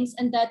feelings,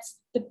 and that's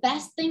the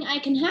best thing I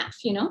can have,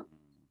 you know?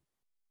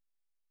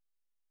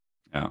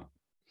 Yeah.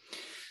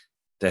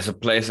 There's a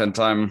place and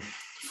time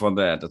for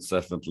that. It's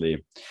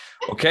definitely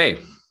okay.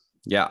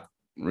 Yeah,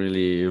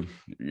 really,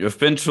 you've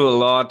been through a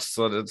lot,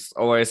 so that's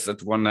always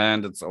at one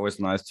hand. It's always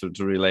nice to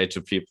relate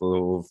to people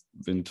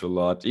who've been through a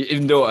lot.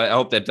 Even though I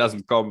hope that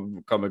doesn't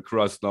come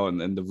across now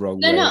in the wrong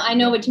way. No, I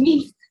know what you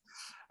mean.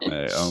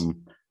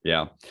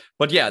 Yeah,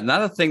 but yeah,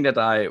 another thing that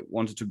I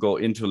wanted to go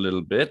into a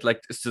little bit,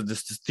 like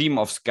this theme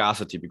of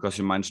scarcity, because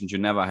you mentioned you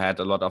never had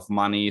a lot of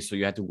money, so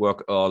you had to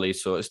work early.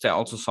 So is there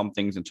also some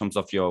things in terms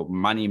of your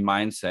money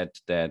mindset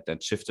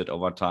that shifted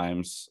over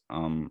times?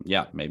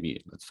 Yeah,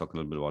 maybe let's talk a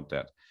little bit about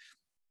that.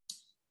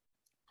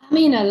 I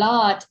mean, a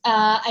lot.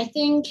 I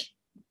think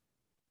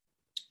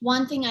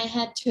one thing I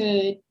had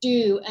to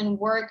do and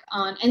work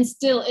on, and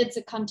still it's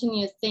a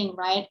continuous thing,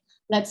 right?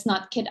 Let's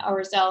not kid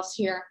ourselves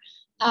here.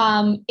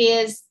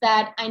 Is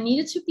that I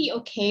needed to be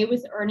okay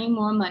with earning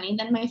more money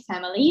than my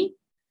family.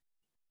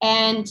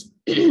 And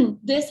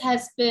this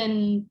has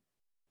been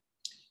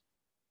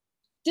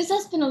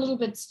a little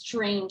bit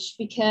strange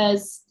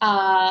because,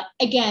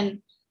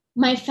 again,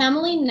 my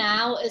family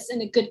now is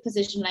in a good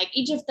position. Like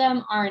each of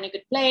them are in a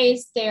good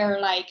place. They're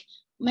like,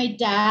 my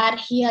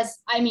dad,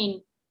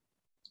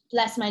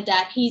 bless my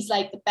dad, he's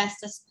like the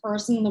bestest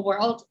person in the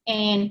world.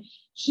 And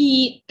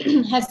he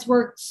has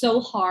worked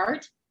so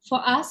hard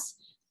for us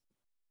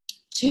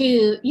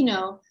to,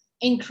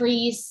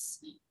 increase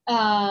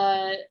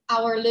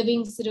our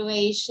living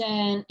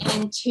situation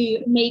and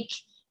to make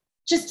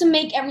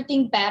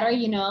everything better,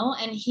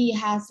 and he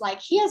has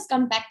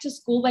gone back to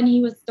school when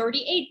he was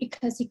 38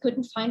 because he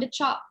couldn't find a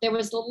job. There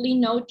was literally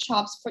no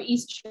jobs for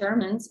East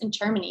Germans in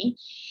Germany.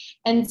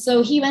 And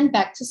so he went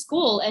back to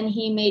school and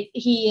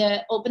he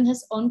opened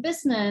his own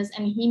business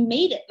and he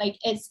made it.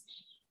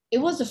 It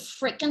was a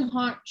freaking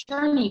hard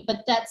journey,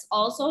 but that's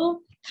also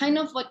kind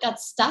of what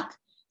got stuck.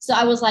 So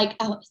I was like,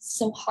 oh, it's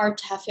so hard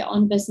to have your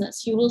own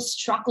business. You will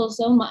struggle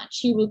so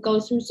much. You will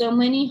go through so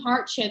many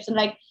hardships. And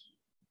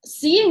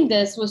seeing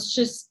this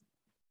was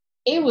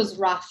it was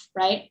rough,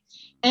 right?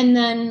 And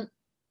then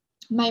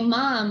my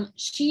mom,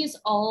 she's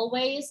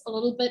always a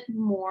little bit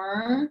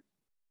more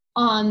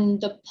on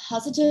the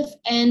positive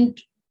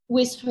end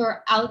with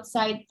her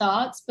outside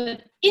thoughts,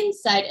 but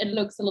inside it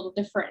looks a little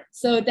different.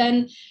 So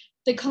then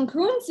the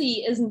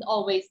congruency isn't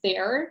always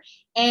there.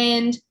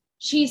 And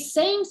she's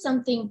saying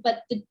something,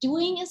 but the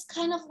doing is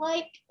kind of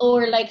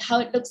or how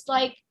it looks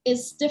like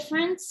is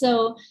different.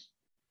 So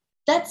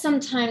that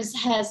sometimes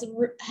has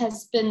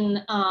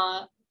been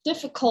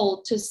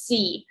difficult to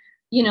see,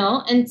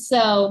 and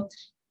so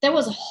there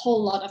was a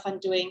whole lot of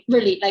undoing,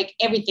 really,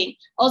 everything.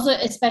 Also,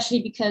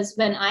 especially because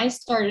when I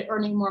started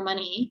earning more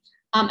money,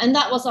 and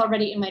that was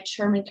already in my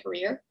German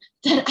career,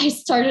 that I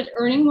started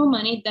earning more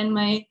money than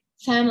my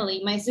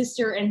family, my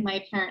sister and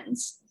my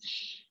parents.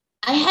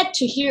 I had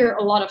to hear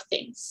a lot of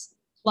things,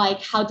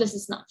 like how this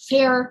is not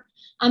fair.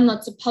 I'm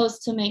not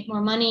supposed to make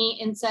more money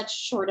in such a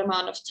short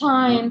amount of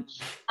time.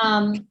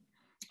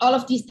 All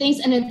of these things,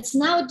 and it's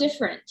now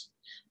different.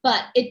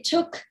 But it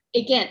took,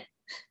 again,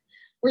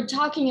 we're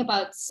talking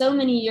about so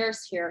many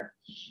years here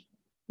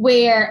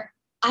where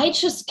I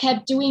just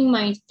kept doing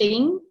my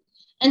thing.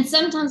 And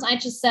sometimes I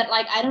just said,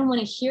 I don't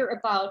want to hear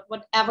about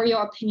whatever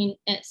your opinion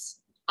is.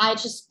 I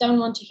just don't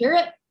want to hear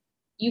it.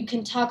 You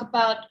can talk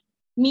about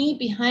me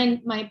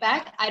behind my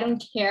back. I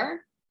don't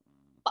care.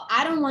 But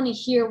I don't want to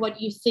hear what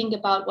you think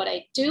about what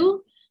I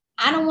do.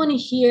 I don't want to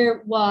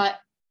hear what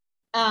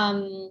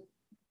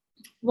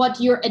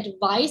your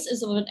advice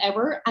is or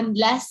whatever,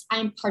 unless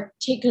I'm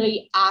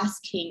particularly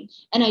asking.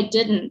 And I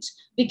didn't,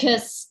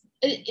 because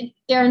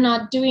they're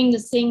not doing the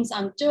things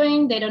I'm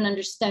doing. They don't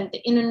understand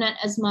the internet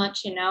as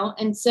much,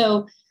 And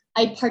so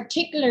I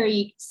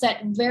particularly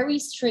set very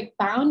strict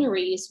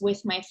boundaries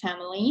with my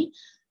family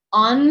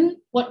on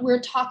what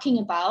we're talking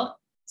about,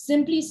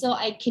 simply so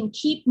I can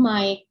keep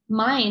my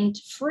mind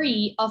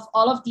free of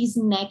all of these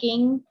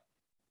nagging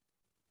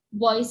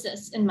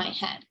voices in my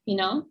head,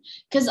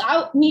 because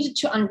I needed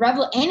to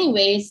unravel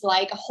anyways,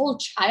 a whole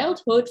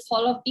childhood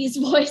full of these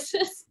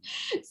voices.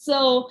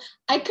 So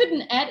I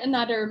couldn't add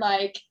another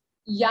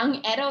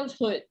young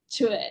adulthood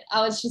to it.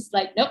 I was just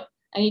nope,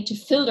 I need to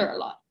filter a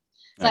lot.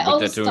 So I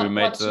also that you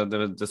made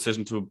the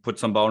decision to put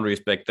some boundaries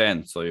back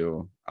then,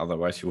 so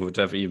otherwise you would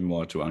have even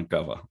more to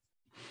uncover.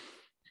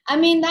 I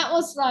mean, that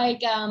was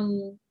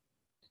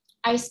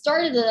I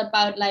started it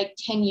about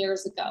 10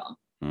 years ago.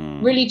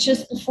 Really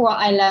just before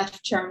I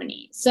left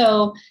Germany.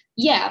 So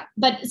yeah,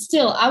 but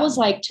still I was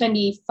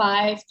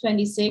 25,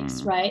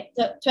 26, right?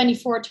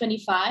 24,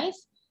 25.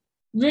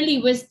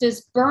 Really with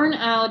this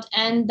burnout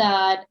and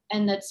that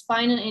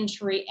spinal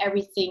injury,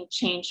 everything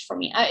changed for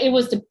me. It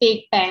was the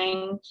big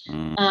bang.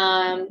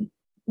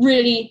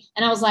 Really.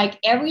 And I was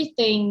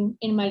everything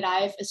in my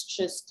life is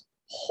just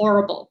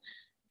horrible.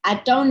 I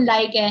don't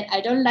like it.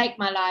 I don't like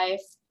my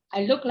life.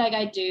 I look like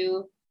I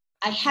do.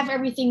 I have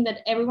everything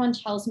that everyone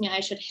tells me I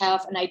should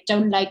have, and I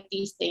don't like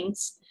these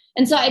things.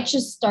 And so I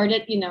just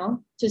started, to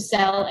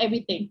sell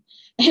everything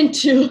I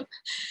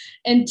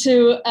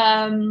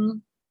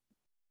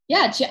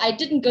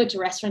didn't go to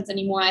restaurants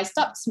anymore. I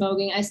stopped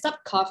smoking. I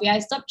stopped coffee. I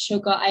stopped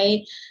sugar.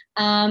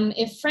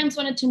 If friends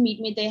wanted to meet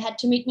me, they had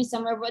to meet me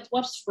somewhere where it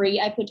was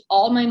free. I put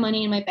all my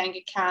money in my bank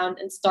account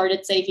and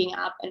started saving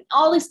up, and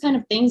all these kind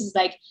of things. Is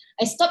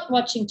I stopped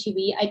watching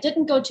TV. I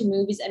didn't go to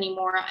movies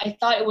anymore. I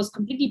thought it was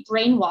completely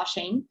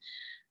brainwashing.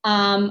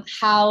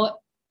 How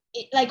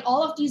like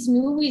all of these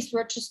movies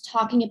were just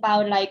talking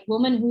about like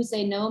women who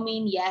say no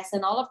mean yes,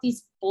 and all of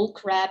these bull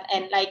crap,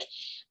 and like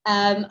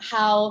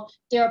how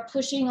they're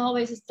pushing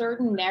always a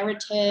certain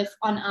narrative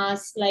on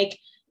us, like,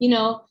 you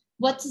know,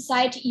 what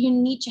society, you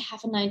need to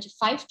have a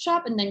 9-to-5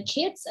 job and then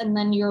kids and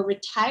then you're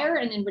retire,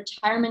 and in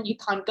retirement you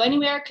can't go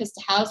anywhere because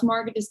the house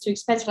market is too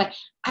expensive. Like,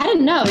 I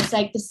don't know, it's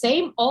like the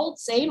same old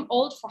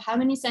for how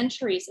many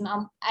centuries, and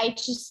I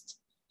just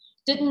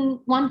didn't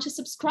want to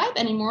subscribe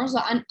anymore, so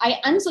I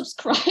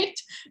unsubscribed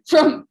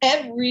from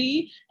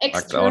every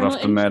external out of the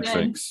influence.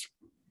 matrix.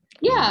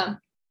 Yeah,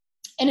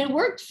 and it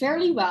worked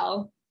fairly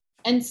well.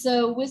 And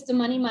so with the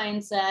money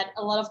mindset,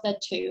 a lot of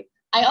that too.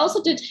 I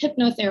also did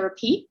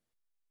hypnotherapy,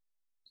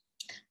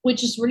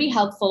 which is really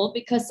helpful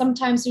because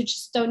sometimes you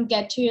just don't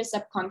get to your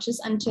subconscious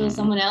until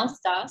someone else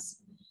does.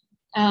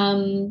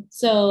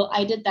 So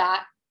I did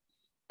that.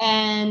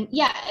 And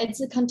yeah,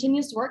 it's a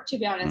continuous work, to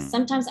be honest.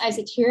 Sometimes I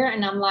sit here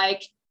and I'm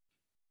like,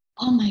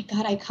 oh my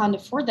God, I can't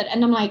afford that.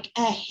 And I'm like,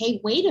 hey,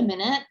 wait a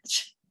minute.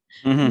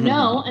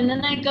 No. And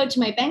then I go to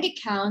my bank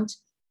account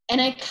and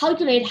I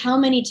calculate how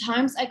many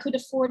times I could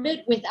afford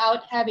it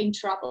without having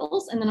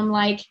troubles. And then I'm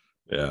like,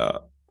 yeah,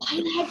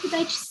 why the heck did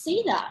I just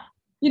say that?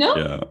 You know?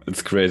 Yeah,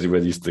 it's crazy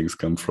where these things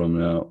come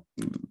from.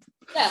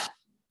 Yeah.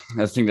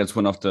 I think that's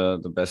one of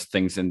the best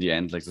things in the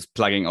end. Like this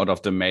plugging out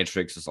of the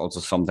matrix is also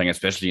something,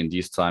 especially in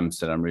these times,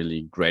 that I'm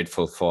really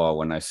grateful for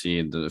when I see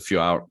if you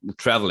are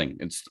traveling.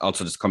 It's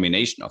also this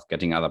combination of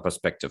getting other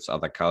perspectives,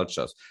 other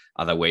cultures,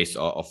 other ways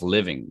of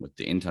living with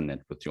the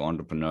internet, with your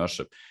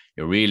entrepreneurship.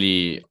 You're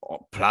really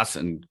plus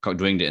and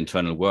doing the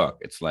internal work.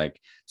 It's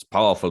like it's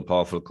powerful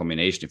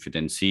combination. If you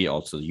then see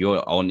also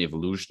your own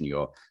evolution,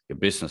 your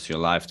business, your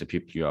life, the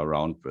people you're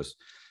around with.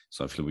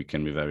 So I feel we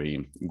can be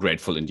very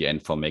grateful in the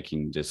end for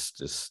making this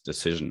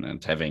decision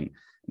and having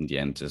in the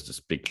end this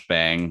big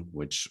bang,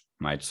 which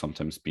might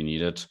sometimes be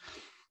needed.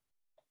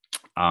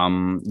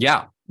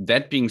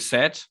 That being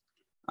said,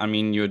 I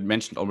mean, you had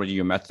mentioned already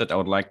your method. I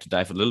would like to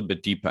dive a little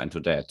bit deeper into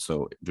that.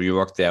 So do you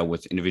work there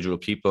with individual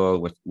people,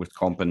 with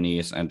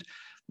companies, and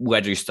where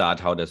do you start?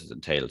 How does it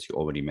entail? You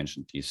already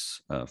mentioned these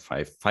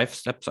five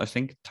steps, I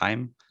think,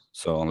 time.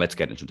 So let's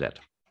get into that.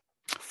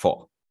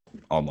 4,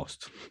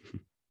 almost.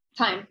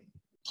 Time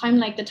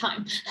like the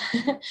time.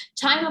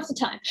 Time of the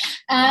time.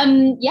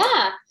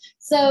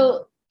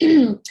 So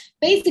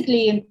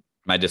basically,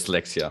 my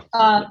dyslexia.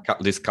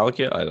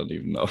 Dyscalculia, I don't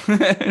even know.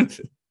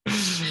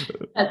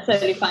 That's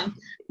totally fine.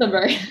 Don't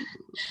worry.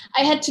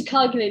 I had to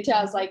calculate too.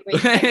 I was like,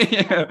 wait.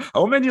 Yeah.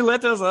 How many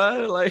letters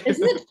are like?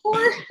 Isn't it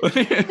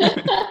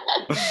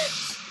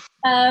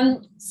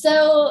 4?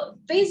 So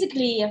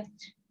basically,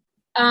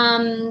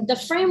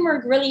 the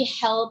framework really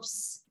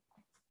helps.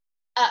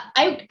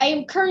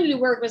 I currently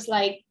work with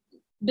like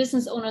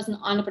business owners and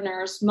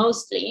entrepreneurs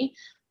mostly,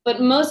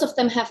 but most of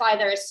them have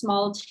either a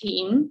small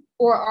team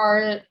or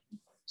are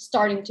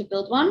starting to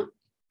build one.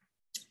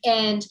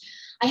 And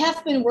I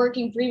have been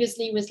working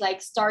previously with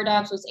like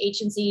startups, with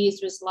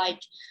agencies, with like,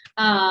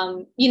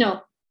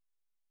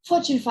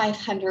 Fortune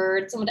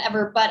 500s and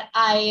whatever. But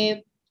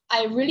I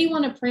really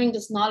want to bring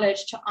this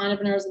knowledge to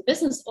entrepreneurs and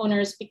business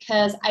owners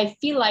because I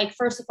feel like,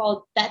 first of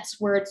all,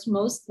 that's where it's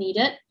most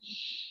needed.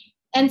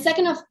 And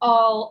second of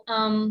all,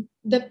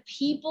 the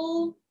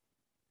people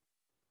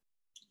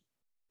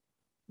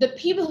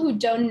who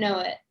don't know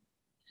it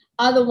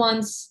are the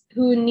ones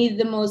who need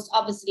the most,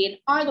 obviously, and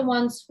are the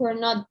ones who are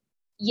not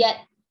yet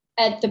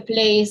at the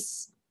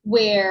place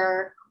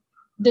where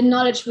the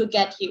knowledge will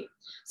get you.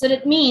 So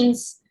that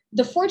means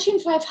the Fortune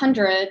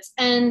 500s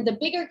and the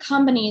bigger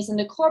companies and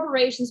the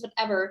corporations,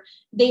 whatever,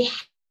 they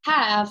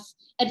have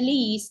at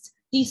least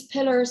these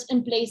pillars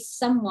in place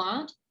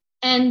somewhat,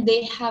 and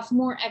they have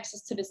more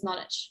access to this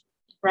knowledge,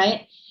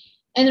 right?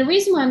 And the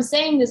reason why I'm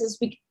saying this is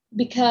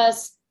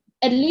because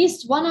at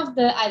least one of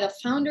the either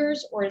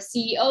founders or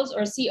CEOs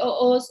or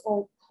COOs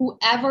or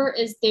whoever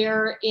is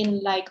there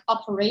in like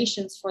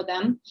operations for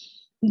them,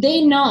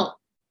 they know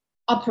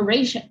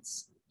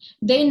operations.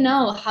 They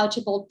know how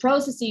to build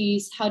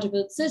processes, how to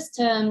build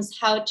systems,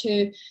 how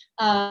to,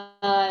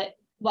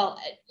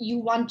 you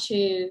want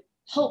to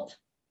hope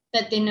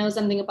that they know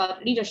something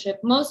about leadership.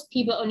 Most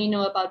people only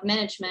know about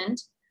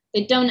management.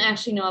 They don't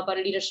actually know about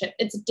leadership.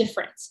 It's a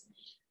difference.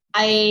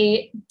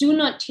 I do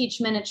not teach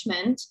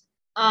management.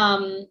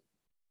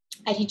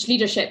 I teach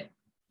leadership.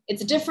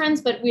 It's a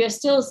difference, but we are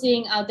still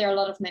seeing out there a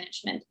lot of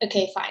management.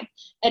 Okay, fine.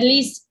 At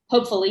least,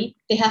 hopefully,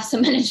 they have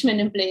some management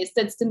in place.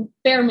 That's the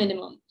bare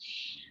minimum.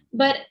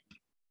 But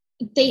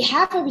they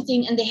have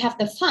everything and they have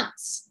the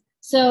funds.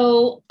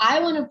 So I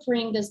want to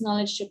bring this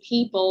knowledge to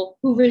people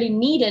who really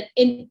need it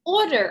in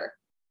order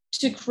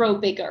to grow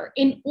bigger,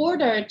 in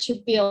order to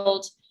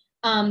build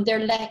their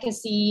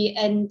legacy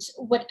and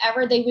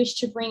whatever they wish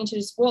to bring into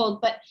this world.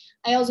 But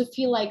I also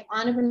feel like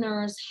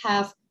entrepreneurs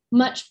have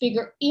much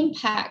bigger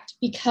impact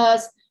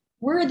because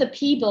we're the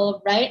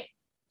people, right,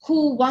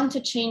 who want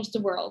to change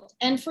the world.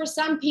 And for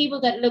some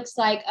people that looks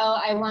like, oh,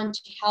 I want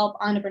to help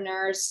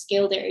entrepreneurs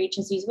scale their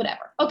agencies,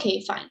 whatever.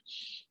 Okay, fine.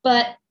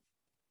 But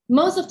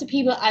most of the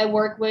people I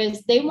work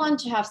with, they want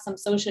to have some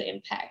social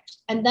impact.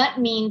 And that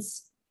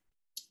means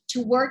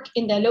to work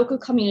in their local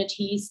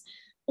communities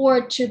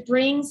or to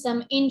bring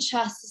some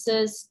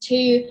injustices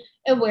to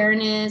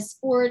awareness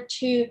or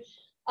to,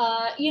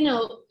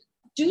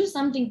 do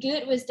something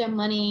good with their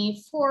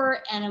money for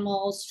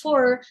animals,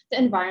 for the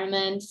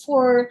environment,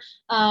 for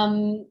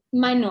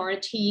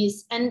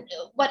minorities, and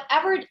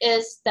whatever it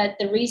is that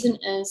the reason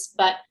is.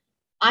 But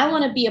I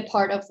want to be a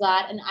part of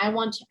that, and I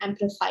want to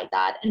amplify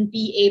that and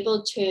be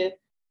able to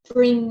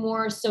bring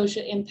more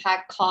social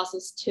impact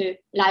causes to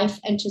life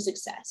and to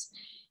success.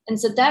 And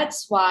so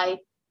that's why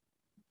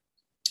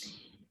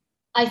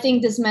I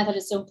think this method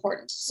is so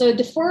important. So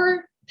the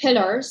 4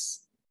 pillars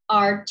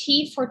are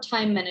T for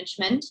time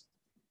management,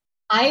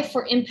 I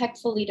for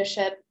impactful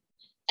leadership,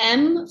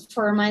 M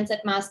for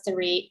mindset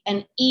mastery,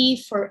 and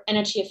E for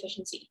energy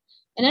efficiency.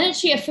 And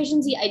energy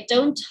efficiency, I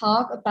don't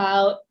talk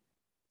about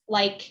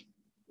like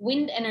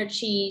wind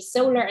energy,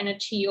 solar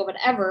energy, or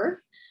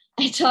whatever.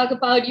 I talk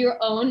about your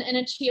own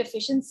energy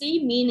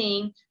efficiency,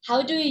 meaning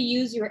how do you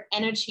use your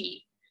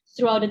energy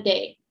throughout a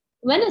day?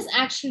 When is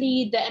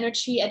actually the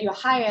energy at your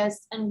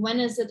highest, and when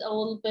is it a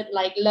little bit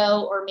like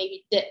low or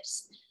maybe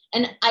dips?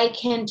 And I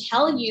can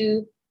tell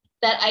you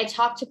that I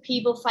talk to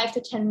people 5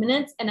 to 10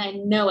 minutes and I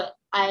know it.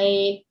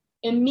 I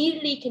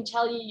immediately can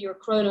tell you your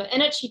chrono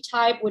energy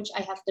type, which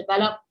I have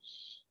developed,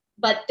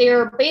 but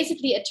they're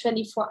basically a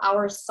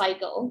 24-hour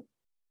cycle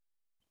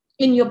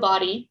in your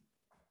body.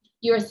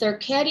 Your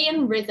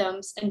circadian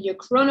rhythms and your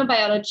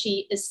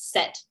chronobiology is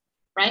set,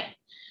 right?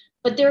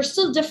 But they're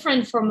still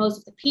different for most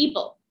of the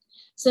people.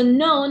 So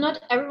no,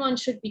 not everyone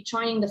should be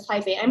joining the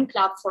 5 a.m.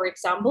 club, for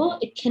example.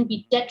 It can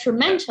be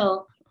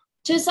detrimental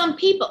to some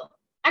people.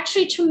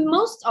 Actually, to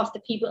most of the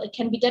people, it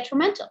can be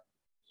detrimental.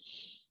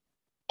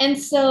 And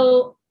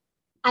so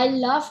I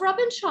love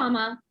Robin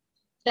Sharma.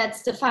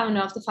 That's the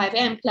founder of the 5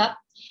 a.m. club.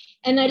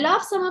 And I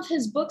love some of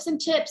his books and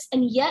tips.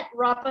 And yet,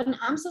 Robin,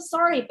 I'm so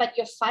sorry, but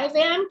your 5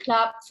 a.m.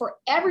 club for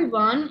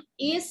everyone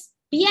is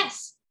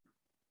BS.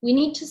 We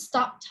need to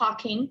stop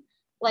talking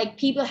like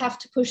people have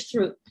to push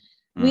through.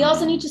 We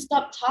also need to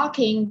stop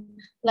talking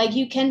like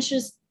you can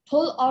just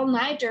pull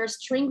all-nighters,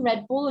 drink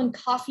Red Bull and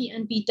coffee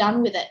and be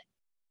done with it.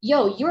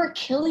 Yo, you're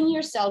killing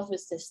yourself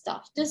with this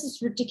stuff. This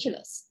is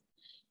ridiculous.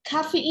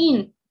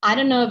 Caffeine, I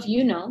don't know if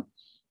you know,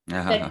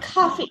 that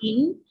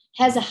caffeine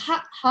has a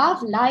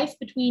half-life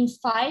between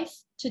 5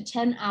 to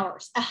 10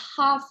 hours, a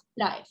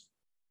half-life.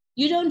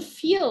 You don't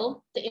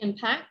feel the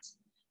impact,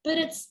 but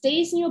it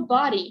stays in your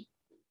body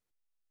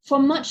for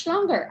much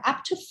longer,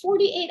 up to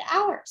 48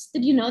 hours.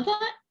 Did you know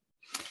that?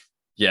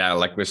 Yeah,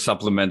 like with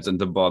supplements in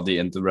the body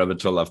and the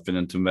rabbit hole, I've been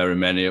into very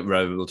many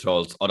rabbit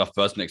holes out of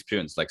personal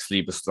experience. Like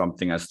sleep is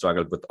something I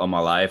struggled with all my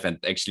life. And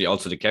actually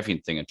also the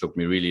caffeine thing, it took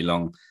me really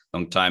long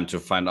time to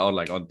find out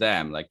like, oh,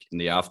 damn, like in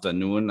the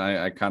afternoon,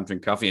 I can't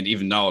drink coffee. And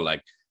even now,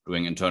 like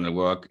doing internal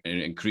work,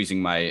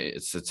 increasing my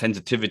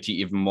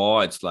sensitivity even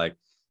more. It's like,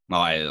 no,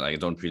 I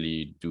don't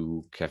really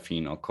do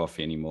caffeine or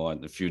coffee anymore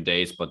in a few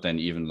days, but then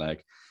even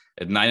like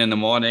at 9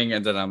 a.m,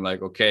 and then I'm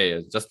like,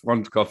 okay, just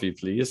one coffee,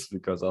 please,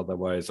 because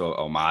otherwise,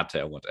 or mate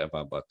or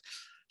whatever. But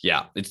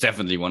yeah, it's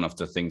definitely one of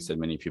the things that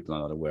many people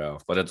are not aware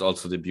of. But it's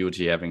also the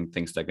beauty having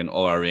things like an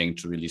Oura ring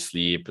to really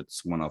sleep.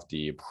 It's one of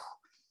the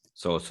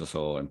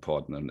so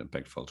important and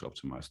impactful to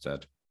optimize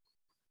that.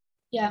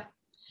 Yeah.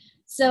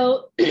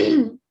 So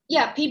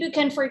yeah, people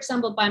can, for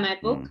example, buy my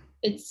book.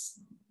 It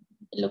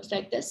looks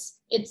like this.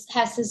 It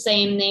has the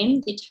same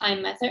name, The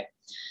Time Method.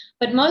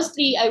 But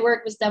mostly I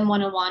work with them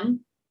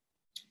one-on-one.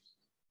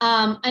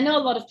 I know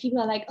a lot of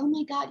people are like, oh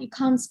my God, you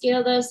can't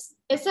scale this.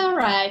 It's all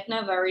right,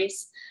 no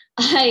worries.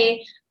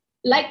 I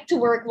like to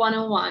work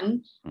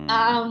one-on-one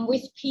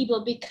with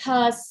people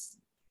because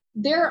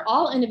they're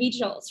all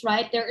individuals,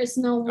 right? There is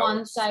no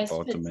one size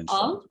fits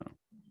all.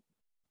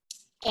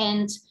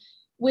 And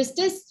with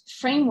this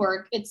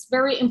framework, it's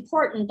very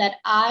important that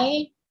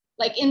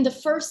like in the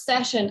first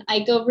session,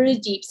 I go really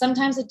deep.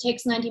 Sometimes it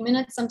takes 90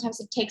 minutes,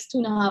 sometimes it takes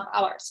 2.5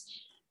 hours.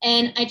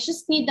 And I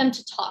just need them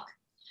to talk.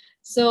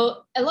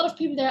 So a lot of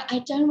people there, I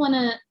don't want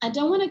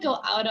to go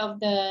out of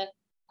the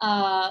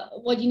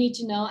what you need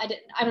to know.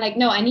 I'm like,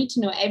 no, I need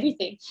to know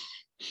everything.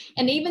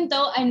 And even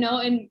though I know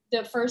in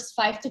the first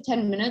 5 to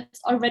 10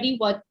 minutes already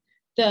what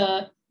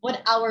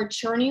our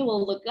journey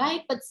will look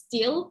like, but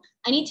still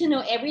I need to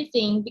know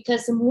everything,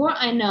 because the more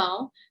I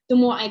know, the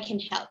more I can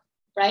help,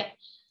 right?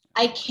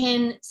 I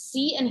can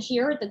see and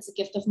hear, that's a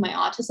gift of my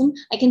autism.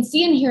 I can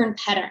see and hear in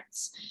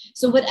patterns.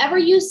 So whatever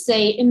you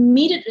say,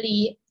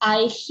 immediately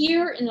I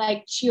hear in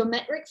like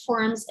geometric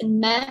forms and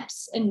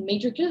maps and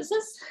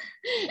matrices.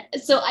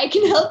 So I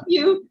can help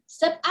you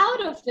step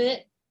out of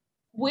it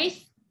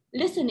with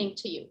listening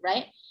to you,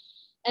 right?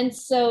 And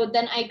so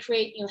then I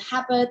create new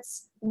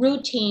habits,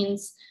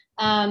 routines,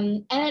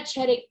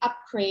 energetic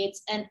upgrades,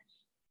 and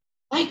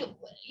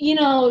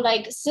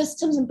like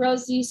systems and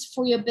processes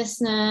for your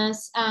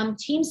business,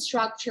 team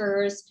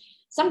structures.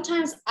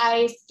 Sometimes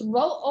I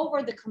throw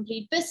over the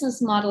complete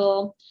business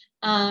model.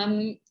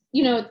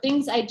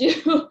 things I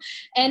do.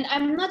 And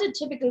I'm not a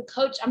typical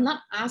coach. I'm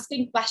not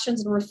asking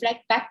questions and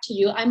reflect back to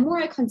you. I'm more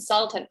a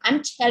consultant.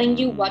 I'm telling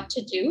you what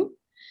to do,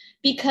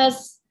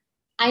 because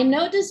I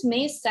know this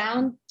may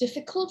sound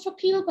difficult for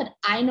people, but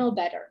I know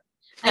better.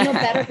 I know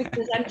better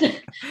because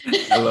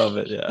I love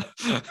it. Yeah.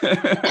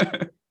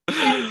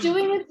 I'm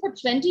doing it for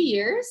 20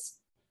 years.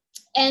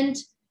 And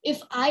if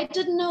I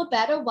didn't know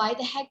better, why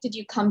the heck did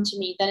you come to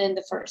me then in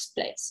the first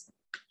place?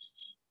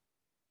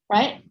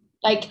 Right?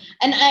 Like,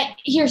 and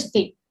here's the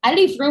thing. I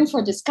leave room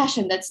for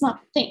discussion. That's not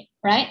the thing,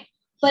 right?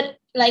 But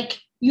like,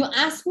 you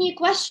ask me a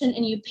question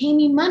and you pay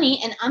me money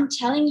and I'm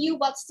telling you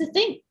what's the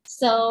thing.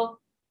 So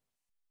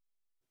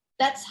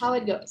that's how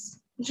it goes.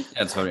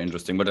 That's very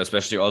interesting, but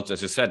especially also,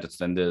 as you said, it's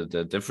then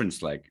the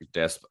difference. Like,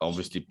 there's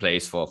obviously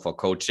place for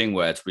coaching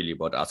where it's really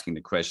about asking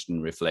the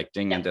question,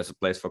 reflecting, and there's a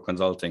place for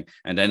consulting,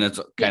 and then it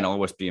can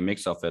always be a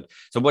mix of it.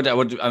 So, what I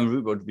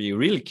would be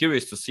really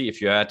curious to see if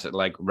you had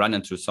like run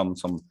into some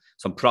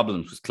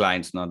problems with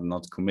clients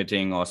not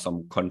committing, or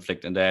some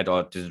conflict in that,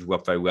 or did it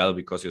work very well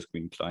because you're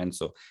screening clients?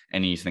 So,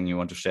 anything you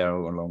want to share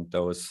along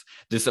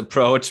this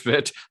approach?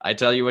 But I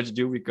tell you what to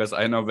do because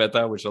I know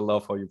better, which I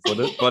love how you put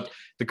it, but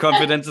the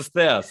confidence is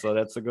there, so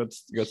that's a good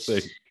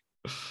thing.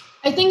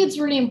 I think it's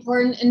really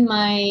important in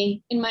my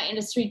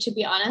industry, to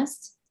be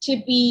honest,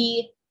 to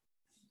be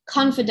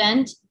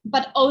confident,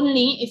 but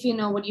only if you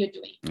know what you're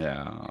doing.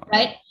 Yeah.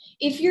 Right?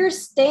 If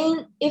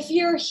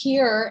you're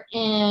here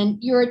and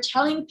you're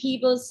telling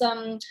people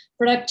some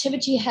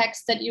productivity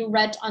hacks that you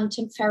read on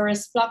Tim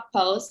Ferriss' blog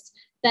post,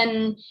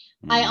 then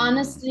I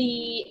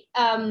honestly,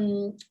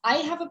 I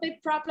have a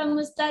big problem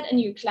with that,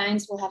 and your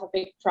clients will have a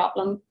big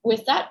problem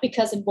with that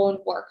because it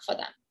won't work for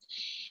them.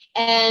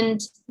 And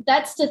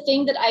that's the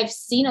thing that I've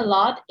seen a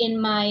lot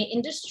in my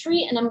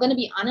industry. And I'm going to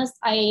be honest,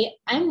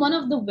 I'm one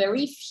of the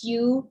very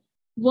few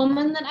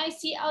women that I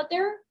see out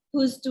there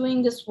who's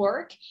doing this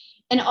work,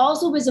 and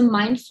also with a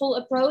mindful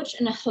approach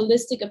and a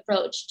holistic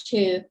approach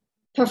to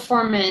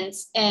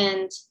performance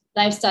and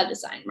lifestyle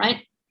design,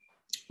 right?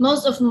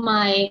 Most of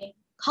my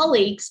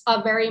colleagues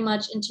are very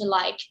much into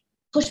like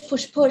push,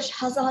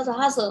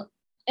 hustle.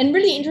 And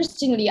really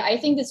interestingly, I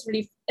think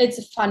it's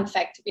a fun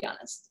fact, to be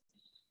honest.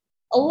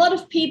 A lot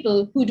of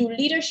people who do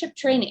leadership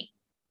training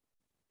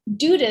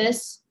do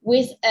this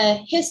with a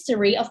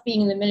history of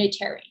being in the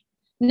military.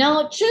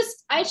 Now,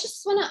 I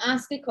just want to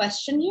ask a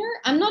question here.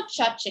 I'm not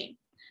judging.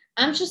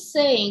 I'm just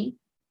saying,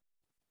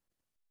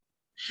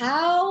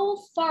 how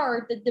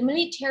far did the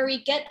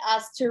military get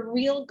us to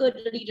real good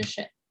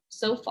leadership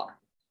so far?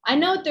 I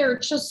know they're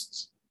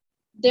just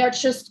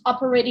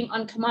operating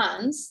on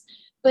commands,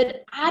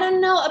 but I don't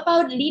know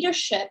about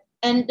leadership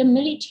and the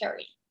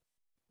military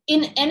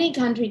in any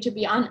country, to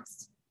be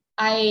honest.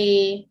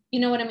 You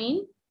know what I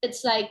mean?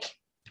 It's like,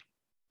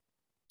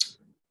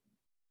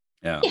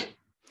 yeah.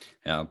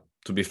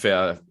 To be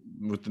fair,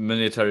 with the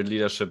military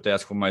leadership,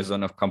 there's for my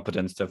zone of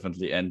competence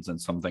definitely ends, and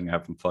something I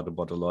haven't thought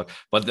about a lot.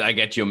 But I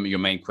get your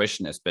main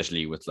question,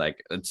 especially with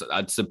like it's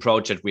the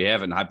approach that we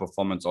have in high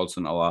performance,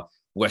 also in our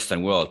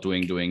Western world,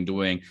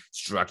 doing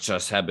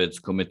structures, habits,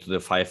 commit to the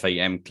 5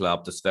 a.m.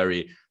 club, this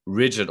very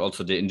rigid,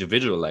 also the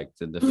individual, like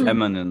the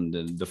feminine,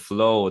 the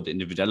flow, the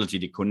individuality,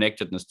 the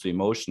connectedness to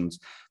emotions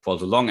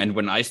falls along. And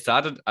when I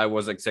started, I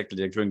was exactly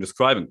like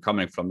describing,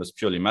 coming from this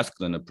purely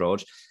masculine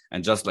approach,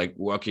 and just like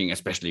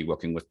especially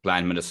working with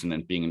plant medicine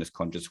and being in this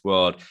conscious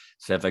world,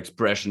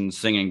 self-expression,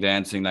 singing,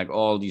 dancing, like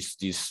all these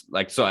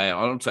like, so I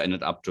also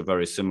ended up to a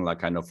very similar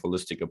kind of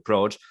holistic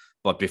approach.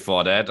 But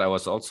before that, I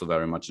was also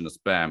very much in the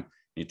spam.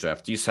 Need to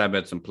have these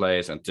habits in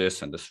place and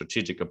this and the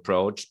strategic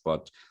approach.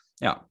 But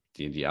yeah,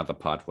 the other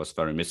part was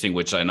very missing,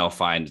 which I now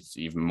find it's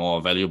even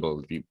more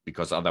valuable,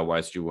 because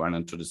otherwise you run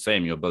into the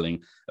same. You're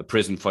building a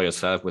prison for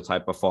yourself with high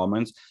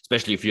performance,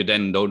 especially if you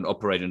then don't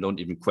operate and don't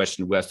even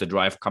question where's the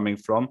drive coming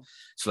from.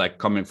 It's like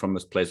coming from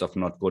this place of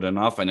not good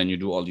enough. And then you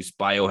do all these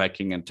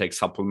biohacking and take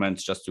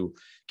supplements just to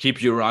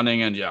keep you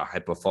running. And yeah, high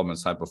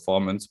performance.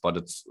 But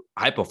it's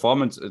high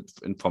performance.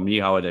 And for me,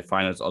 how I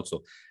define it, is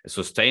also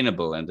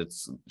sustainable, and it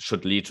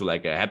should lead to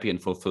like a happy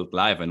and fulfilled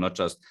life, and not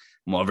just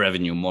more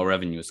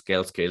revenue,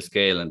 scale,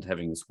 and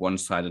having this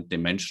one-sided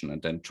dimension,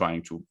 and then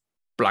trying to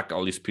plug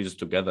all these pieces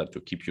together to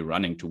keep you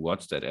running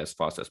towards that as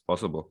fast as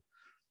possible.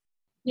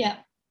 Yeah.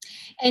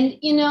 And,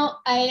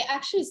 I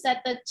actually said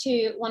that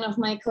to one of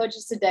my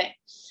coaches today.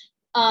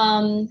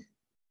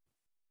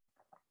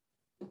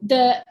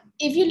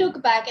 If you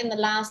look back in the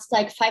last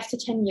like 5 to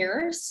 10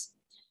 years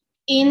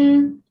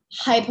in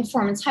high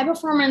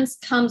performance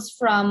comes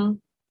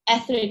from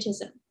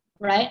athleticism,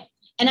 right?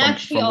 And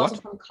from also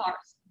from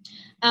cars.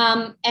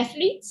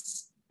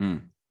 Athletes.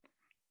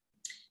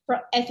 For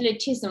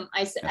athleticism,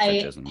 I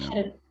had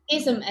an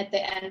ism at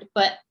the end,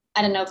 but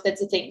I don't know if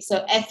that's a thing.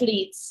 So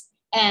athletes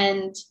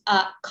and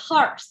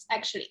cars,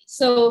 actually.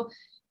 So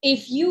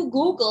if you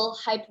Google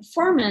high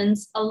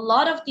performance, a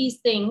lot of these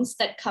things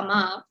that come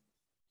up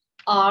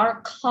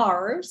are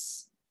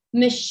cars,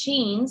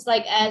 machines,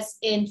 like as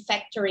in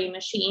factory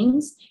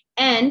machines,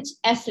 and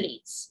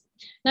athletes.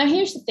 Now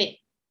here's the thing.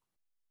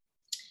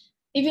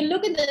 if you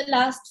look at the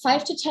last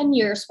 5 to 10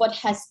 years, what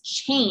has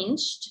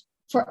changed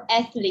for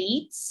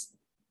athletes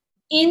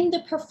in the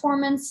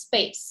performance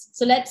space.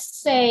 So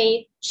let's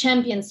say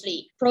Champions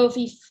League,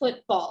 profi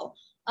football,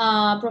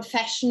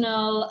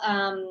 professional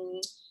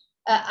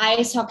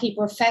ice hockey,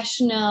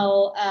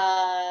 professional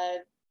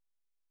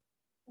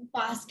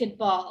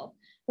basketball,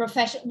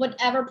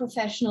 whatever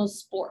professional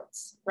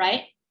sports,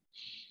 right?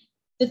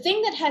 The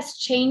thing that has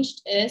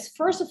changed is,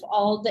 first of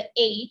all, the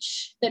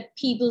age that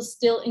people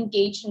still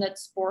engage in that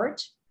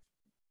sport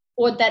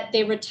or that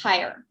they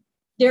retire.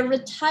 They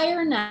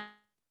retire now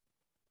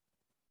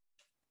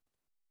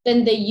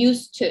than they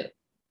used to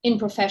in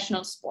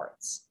professional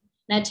sports.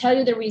 And I'll tell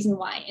you the reason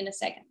why in a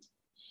second.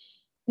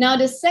 Now,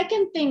 the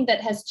second thing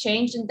that has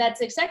changed, and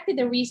that's exactly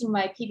the reason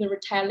why people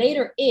retire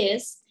later,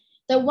 is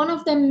that one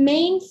of the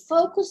main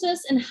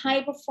focuses in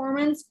high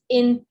performance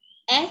in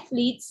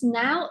athletes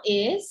now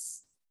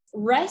is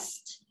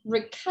rest,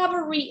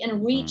 recovery,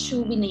 and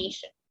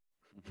rejuvenation.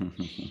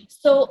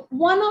 So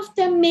one of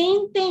the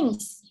main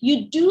things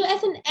you do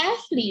as an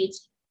athlete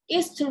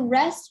is to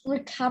rest,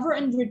 recover,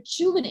 and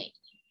rejuvenate.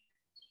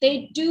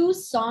 They do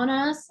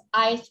saunas,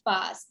 ice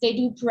baths, they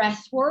do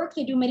breath work,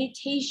 they do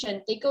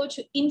meditation, they go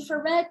to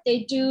infrared,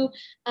 they do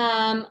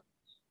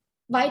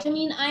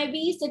vitamin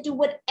IVs, they do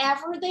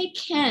whatever they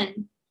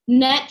can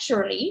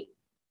naturally,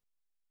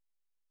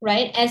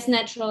 right, as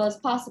natural as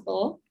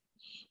possible,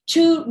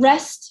 to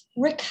rest,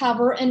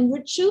 recover, and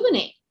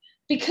rejuvenate.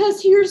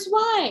 Because here's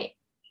why.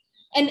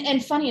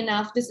 And funny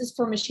enough, this is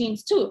for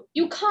machines too.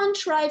 You can't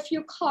drive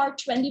your car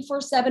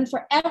 24/7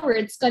 forever.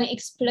 It's going to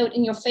explode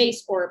in your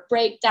face or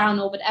break down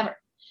or whatever.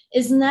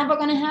 It's never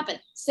going to happen.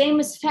 Same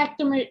as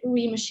factory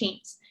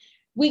machines.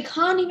 We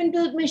can't even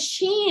build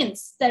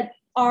machines that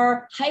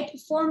are high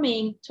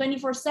performing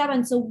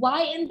 24/7. So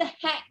why in the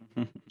heck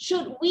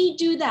should we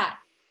do that?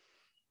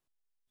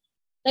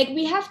 Like,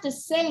 we have to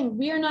say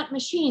we are not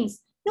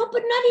machines. No,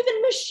 but not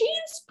even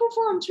machines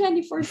perform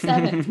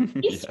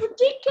 24/7. It's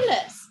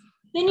ridiculous.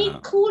 They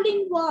need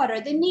cooling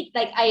water. They need,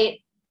 like, I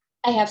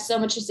have so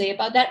much to say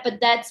about that, but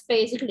that's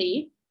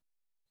basically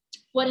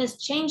what has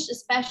changed,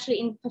 especially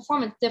in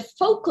performance. The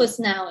focus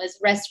now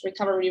is rest,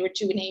 recovery,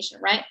 rejuvenation,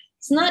 right?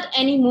 It's not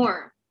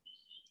anymore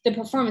the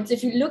performance.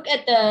 If you look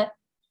at the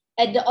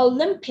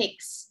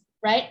Olympics,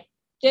 right?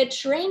 Their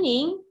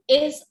training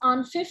is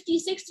on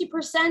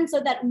 50-60%,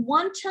 so that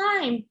one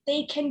time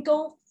they can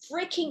go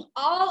freaking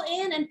all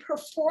in and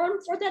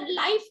perform for their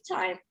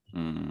lifetime.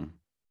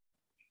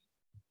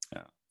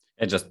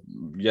 Just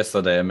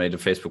yesterday I made a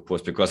Facebook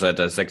post because I had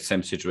the exact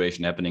same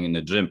situation happening in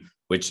the gym,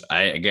 which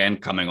I, again,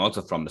 coming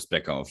also from this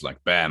background of like,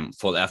 bam,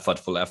 full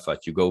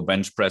effort. You go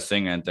bench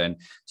pressing and then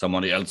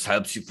somebody else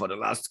helps you for the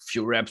last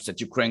few reps that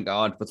you crank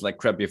out with like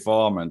crappy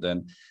form. And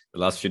then the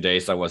last few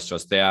days I was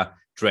just there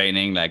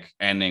training, like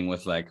ending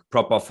with like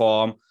proper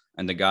form.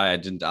 And the guy, I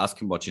didn't ask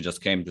him, but he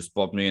just came to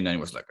spot me and then he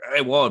was like,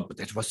 hey, what? But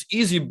that was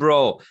easy,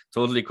 bro.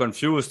 Totally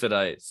confused that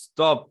I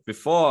stopped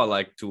before,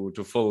 like to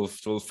full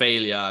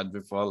failure, and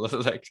before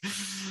like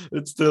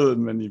it's still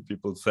in many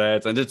people's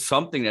heads. And it's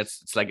something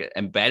it's like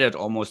embedded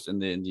almost in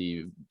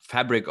the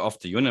fabric of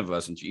the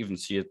universe. And you even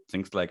see it,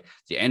 things like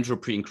the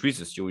entropy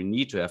increases. You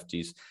need to have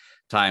these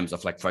times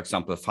of, like, for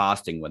example,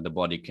 fasting, when the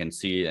body can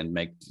see and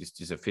make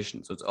this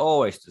efficient. So it's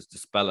always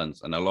this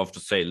balance. And I love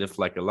to say, live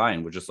like a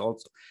lion, which is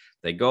also,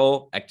 they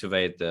go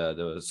activate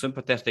the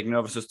sympathetic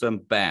nervous system,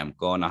 bam,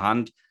 go on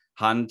a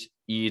hunt,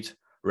 eat,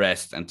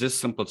 rest. And this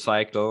simple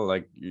cycle,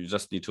 like, you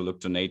just need to look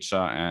to nature.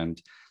 And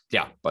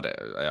yeah, but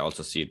I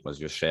also see it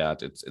was you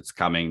shared. It's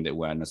coming, the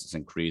awareness is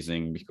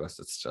increasing because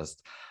it's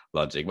just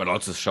logic, but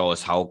also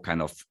shows how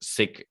kind of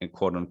sick, in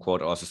quote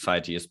unquote, our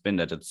society has been,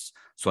 that it's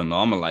so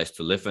normalized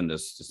to live in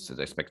this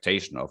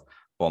expectation of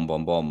bomb,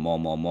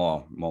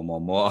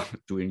 more,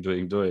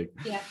 doing.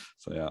 Yeah.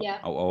 So yeah.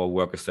 Our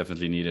work is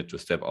definitely needed to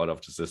step out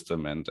of the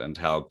system and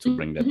help to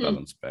bring that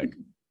balance back.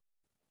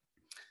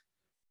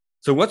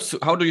 So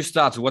how do you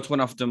start? What's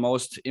one of the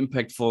most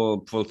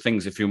impactful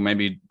things, if you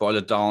maybe boil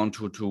it down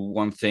to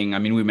one thing? I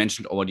mean, we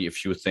mentioned already a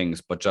few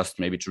things, but just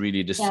maybe to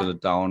really distill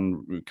it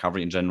down,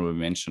 recovery in general we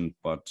mentioned,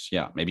 but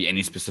yeah, maybe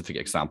any specific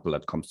example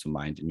that comes to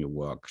mind in your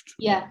work.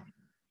 Yeah,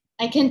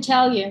 I can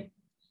tell you,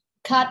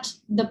 cut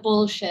the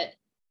bullshit.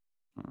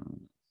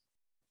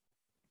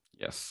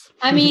 Yes.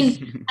 I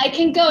mean, I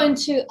can go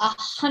into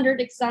 100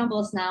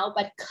 examples now,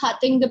 but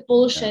cutting the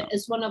bullshit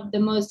is one of the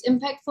most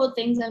impactful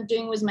things I'm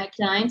doing with my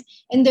clients.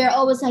 And they're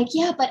always like,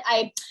 yeah, but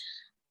I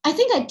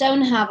think I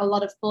don't have a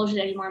lot of bullshit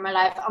anymore in my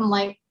life. I'm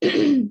like,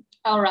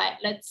 all right,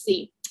 let's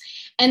see.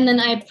 And then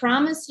I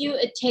promise you,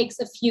 it takes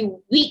a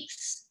few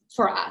weeks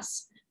for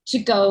us to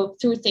go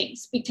through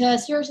things,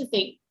 because here's the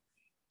thing.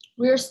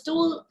 We're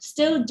still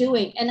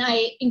doing, and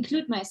I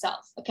include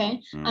myself,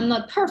 okay? I'm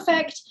not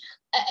perfect.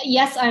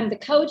 Yes, I'm the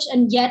coach,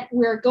 and yet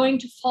we're going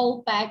to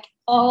fall back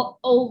all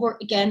over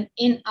again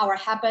in our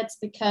habits,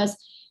 because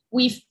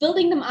we've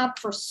building them up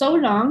for so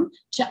long.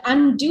 To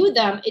undo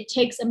them, it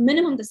takes a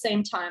minimum the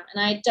same time.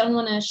 And I don't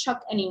want to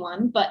shock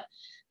anyone, but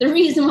the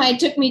reason why it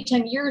took me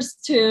 10 years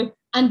to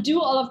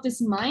undo all of this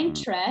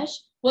mind trash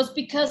was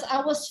because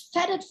I was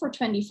fed it for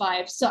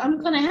 25. So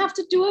I'm going to have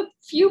to do a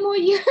few more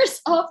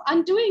years of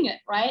undoing it,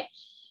 right?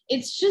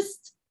 It's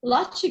just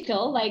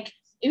logical. Like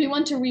if you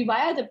want to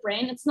rewire the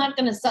brain, it's not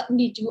going to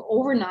suddenly do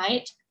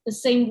overnight the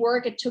same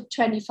work it took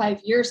 25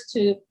 years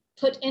to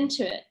put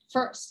into it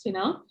first, you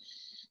know?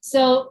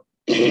 So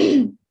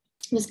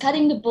with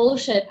cutting the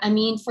bullshit, I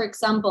mean, for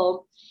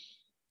example,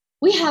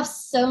 we have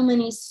so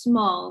many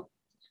small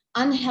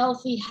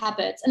unhealthy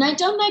habits, and I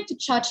don't like to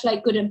judge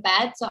like good and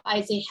bad, so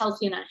I say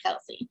healthy and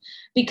unhealthy,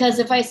 because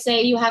if I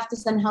say you have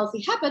this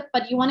unhealthy habit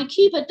but you want to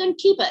keep it, then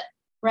keep it,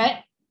 right?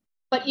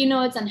 But you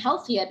know it's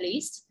unhealthy at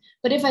least.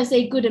 But if I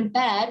say good and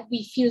bad,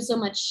 we feel so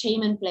much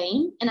shame and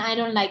blame, and I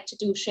don't like to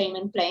do shame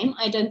and blame.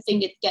 I don't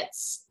think it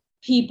gets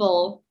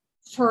people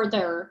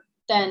further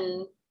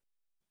than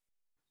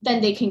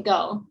they can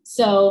go.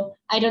 So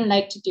I don't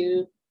like to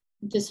do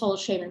this whole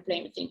shame and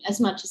blame thing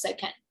as much as I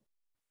can.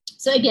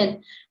 So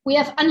again, we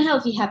have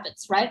unhealthy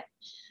habits, right?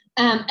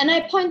 And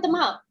I point them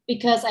out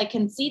because I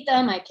can see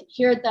them, I can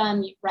hear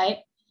them, right?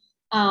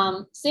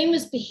 Same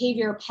with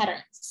behavior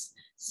patterns.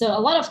 So a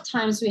lot of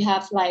times we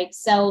have like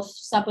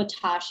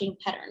self-sabotaging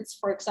patterns,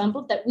 for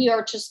example, that we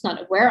are just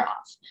not aware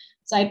of.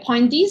 So I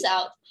point these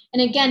out.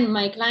 And again,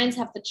 my clients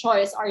have the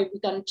choice, are we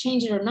going to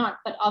change it or not?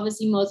 But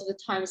obviously most of the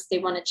times they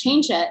want to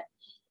change it,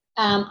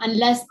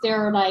 unless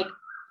they're like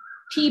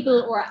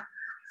people or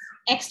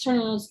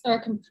external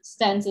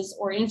circumstances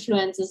or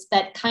influences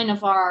that kind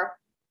of are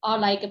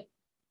like a,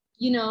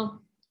 you know,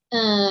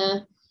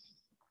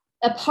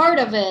 a part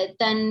of it.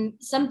 Then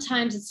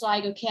sometimes it's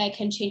like, okay, I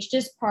can change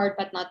this part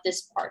but not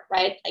this part,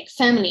 right? Like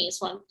family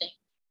is one thing.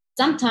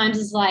 Sometimes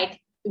it's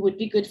like, it would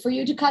be good for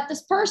you to cut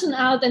this person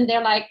out, and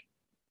they're like,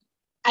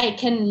 I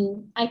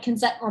can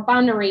set more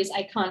boundaries,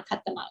 I can't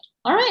cut them out.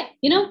 All right,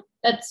 you know,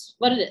 that's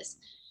what it is.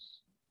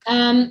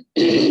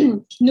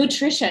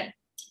 Nutrition.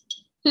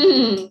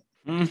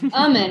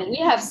 Oh man, we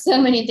have so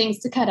many things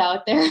to cut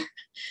out there.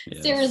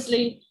 Yes.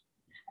 Seriously.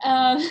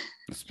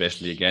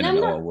 Especially again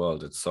in our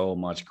world, it's so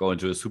much. Going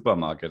to a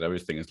supermarket,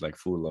 everything is like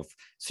full of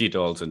seed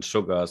oils and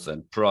sugars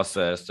and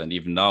processed. And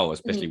even now,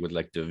 especially with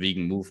like the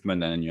vegan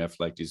movement, and you have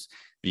like these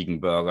vegan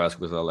burgers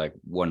with like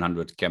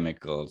 100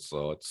 chemicals.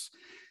 So it's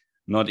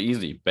not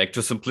easy. Back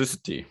to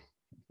simplicity.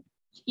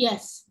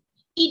 Yes.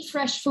 Eat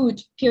fresh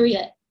food,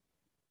 period.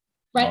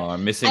 Right. Oh,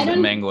 I'm missing the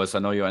mangoes. I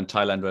know you're in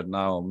Thailand right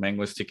now.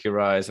 Mango sticky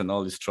rice and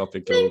all these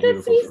tropical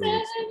beautiful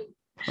fruits.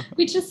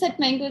 We just had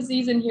mango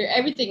season here.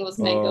 Everything was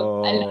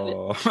mango. Oh. I love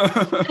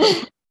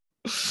it.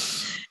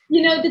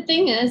 You know, the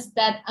thing is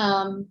that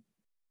I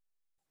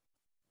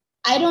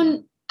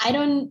don't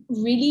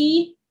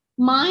really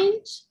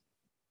mind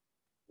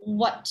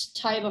what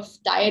type of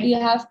diet you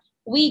have.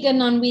 Vegan,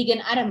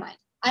 non-vegan, I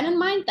don't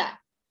mind that.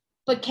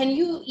 But can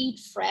you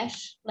eat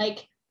fresh?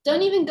 Like,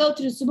 don't even go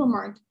to the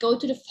supermarket, go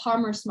to the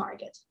farmer's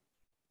market,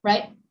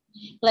 right?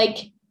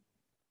 Like,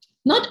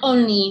 not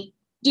only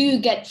do you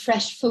get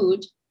fresh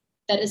food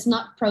that is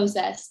not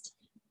processed,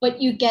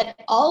 but you get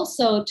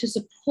also to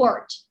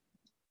support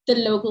the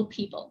local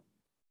people.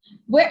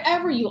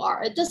 Wherever you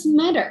are, it doesn't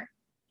matter.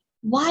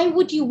 Why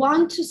would you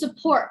want to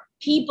support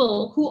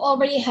people who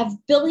already have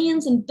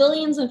billions and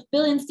billions of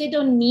billions? They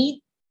don't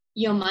need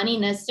your money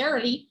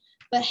necessarily,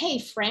 but hey,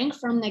 Frank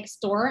from next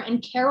door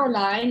and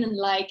Caroline and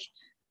like,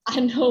 I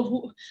don't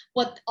know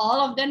what all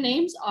of their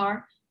names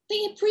are.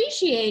 They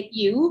appreciate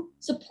you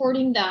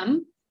supporting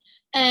them.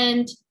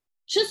 And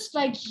just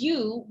like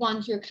you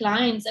want your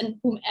clients and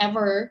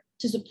whomever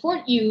to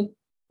support you,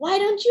 why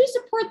don't you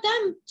support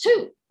them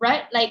too,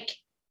 right? Like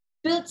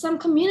build some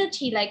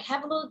community, like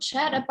have a little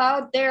chat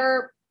about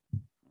their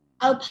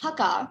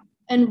alpaca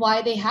and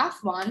why they have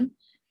one.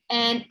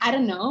 And I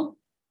don't know,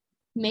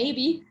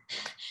 maybe,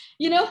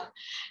 you know,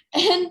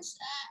 and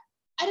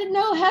I don't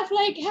know, have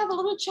a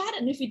little chat.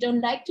 And if you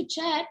don't like to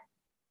chat,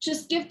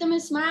 just give them a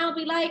smile,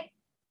 be like,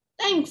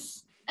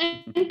 thanks,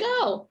 and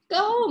go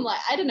home.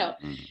 Like, I don't know.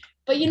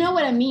 But you know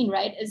what I mean,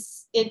 right?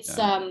 It's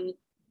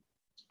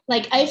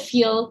like, I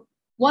feel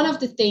one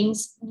of the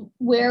things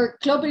where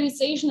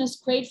globalization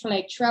is great for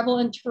like travel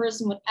and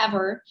tourism,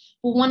 whatever,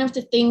 but one of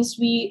the things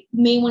we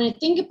may want to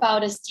think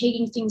about is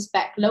taking things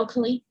back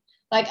locally.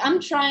 Like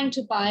I'm trying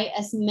to buy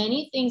as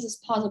many things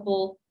as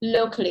possible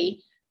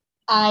locally.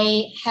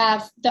 I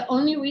have, the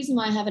only reason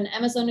why I have an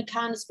Amazon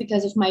account is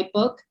because of my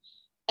book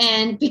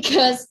and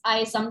because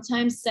I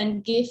sometimes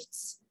send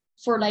gifts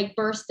for like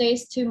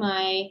birthdays to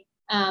my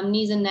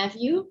niece and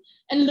nephew.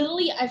 And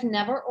literally I've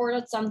never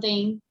ordered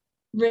something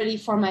really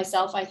for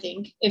myself, I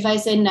think. If I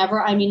say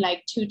never, I mean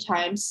like 2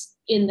 times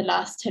in the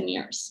last 10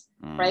 years,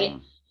 right?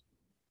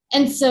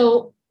 And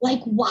so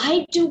like,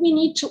 why do we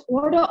need to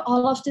order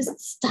all of this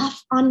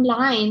stuff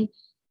online,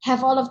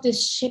 have all of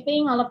this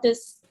shipping, all of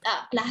this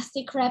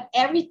plastic wrap,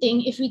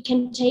 everything, if we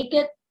can take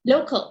it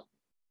local?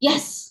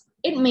 Yes,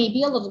 it may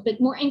be a little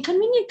bit more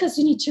inconvenient because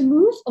you need to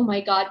move. Oh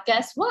my God,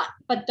 guess what?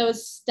 But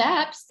those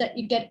steps that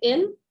you get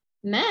in,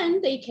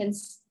 man, we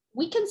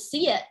can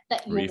see it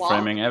that you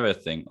reframing walk.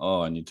 Everything.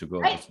 Oh, I need to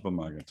go to the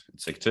supermarket.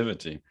 It's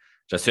activity.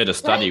 Just heard a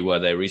study where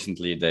they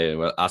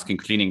were asking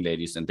cleaning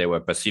ladies and they were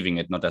perceiving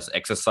it not as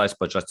exercise,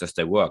 but just as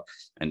their work.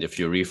 And if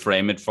you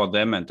reframe it for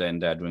them and then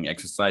they're doing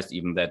exercise,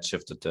 even that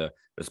shifted the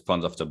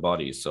response of the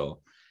body.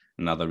 So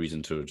another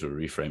reason to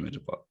reframe it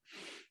about.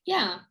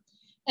 Yeah.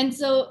 And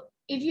so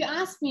if you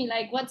ask me,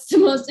 like, what's the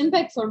most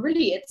impactful,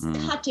 really, it's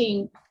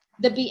cutting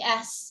the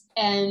BS,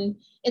 and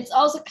it's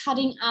also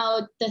cutting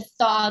out the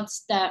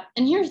thoughts that,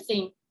 and here's the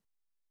thing,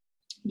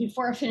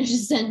 before I finish the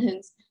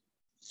sentence,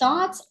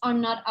 thoughts are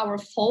not our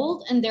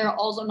fault, and they're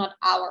also not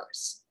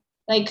ours.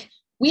 Like,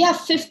 we have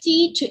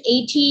 50 to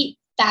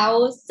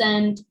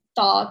 80,000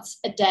 thoughts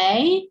a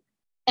day,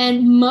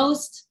 and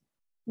most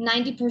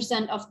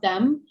 90% of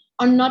them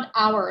are not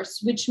ours,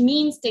 which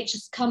means they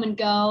just come and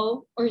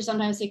go, or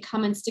sometimes they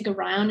come and stick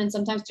around, and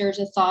sometimes there's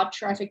a thought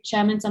traffic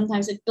jam, and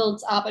sometimes it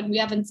builds up and we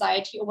have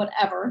anxiety or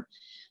whatever,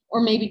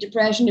 or maybe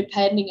depression,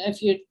 depending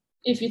if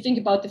you think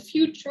about the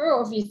future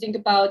or if you think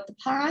about the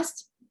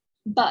past.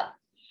 But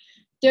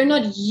they're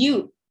not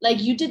you.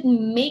 Like, you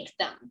didn't make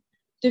them.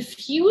 The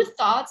few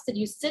thoughts that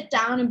you sit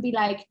down and be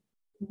like,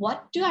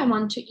 what do I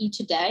want to eat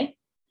today?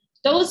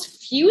 Those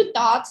few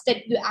thoughts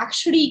that you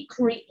actually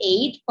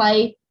create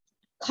by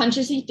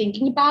consciously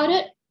thinking about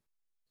it,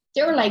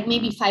 they're like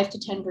maybe 5 to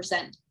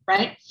 10%,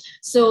 right?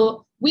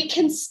 So we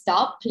can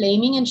stop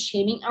blaming and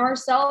shaming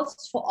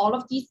ourselves for all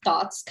of these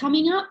thoughts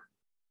coming up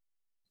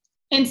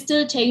and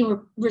still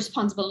taking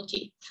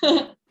responsibility.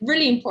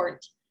 Really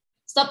important.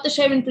 Stop the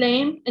shame and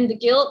blame and the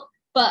guilt,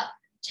 but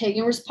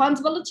taking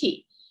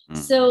responsibility.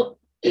 So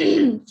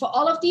for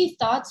all of these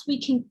thoughts,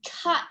 we can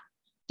cut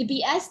the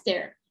BS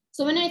there.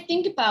 So when I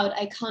think about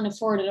I can't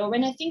afford it, or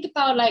when I think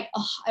about like,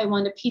 oh, I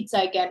want a pizza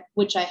again,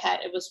 which I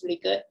had, it was really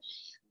good.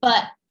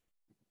 But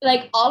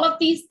like all of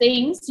these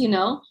things,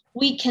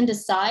 we can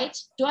decide,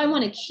 do I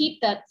want to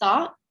keep that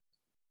thought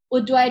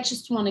or do I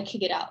just want to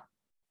kick it out?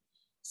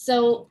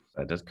 So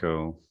that is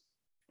cool.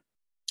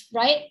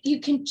 Right? You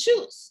can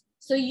choose.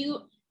 So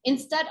you,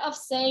 instead of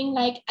saying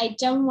like, I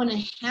don't want to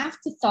have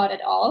the thought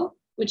at all,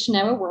 which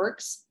never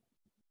works,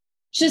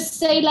 just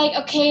say like,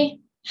 okay,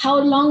 how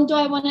long do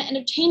I want to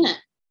entertain it?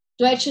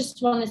 Do I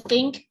just want to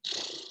think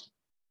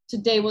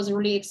today was a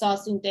really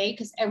exhausting day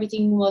because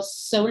everything was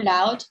so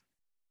loud?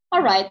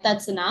 All right,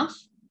 that's enough.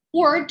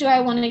 Or do I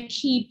want to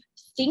keep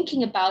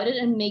thinking about it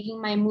and making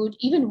my mood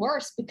even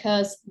worse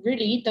because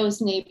really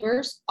those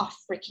neighbors are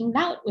freaking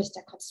loud with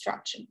their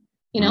construction,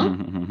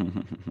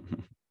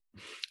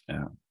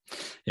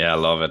 Yeah, I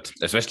love it.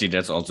 Especially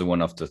that's also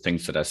one of the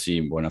things that I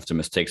see, one of the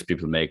mistakes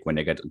people make when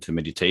they get into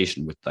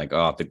meditation with like,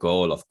 the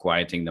goal of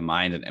quieting the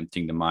mind and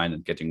emptying the mind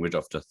and getting rid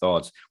of the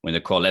thoughts. When the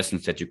core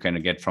lessons that you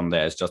can get from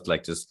there is just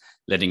like this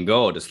letting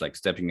go, this like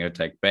stepping it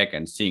back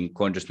and seeing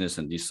consciousness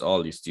and these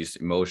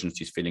emotions,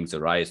 these feelings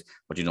arise,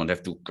 but you don't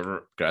have to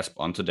grasp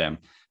onto them,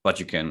 but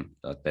you can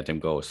let them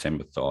go. Same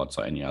with thoughts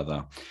or any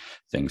other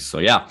things. So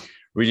yeah.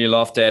 Really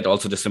love that.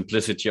 Also the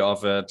simplicity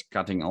of it,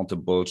 cutting out the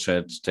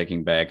bullshit,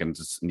 taking back, and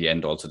in the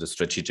end also the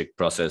strategic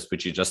process,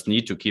 which you just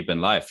need to keep in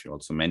life. You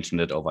also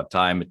mentioned it over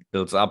time, it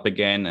builds up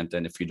again. And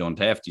then if you don't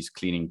have these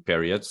cleaning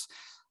periods,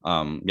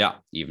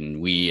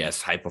 even we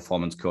as high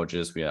performance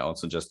coaches, we are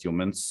also just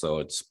humans. So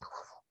it's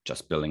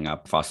just building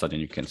up faster than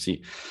you can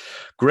see.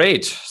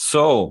 Great.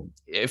 So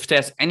if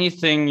there's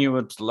anything you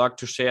would like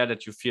to share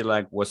that you feel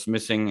like was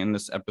missing in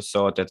this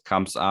episode that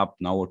comes up,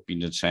 now would be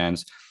the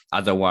chance.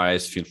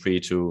 Otherwise, feel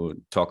free to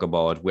talk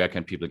about where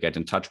can people get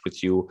in touch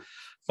with you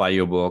via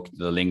your book.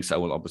 The links I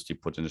will obviously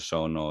put in the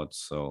show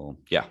notes. So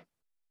yeah.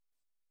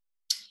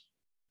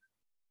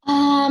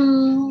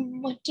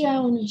 What do I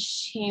want to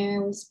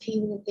share with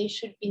people that they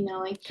should be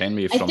knowing? Can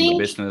be from the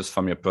business,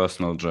 from your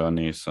personal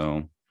journey.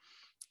 So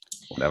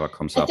whatever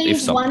comes up,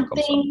 if something comes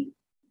up.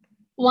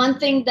 One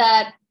thing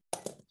that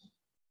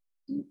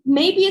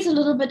maybe is a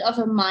little bit of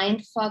a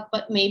mind fuck,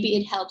 but maybe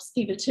it helps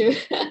people too,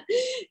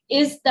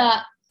 is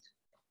that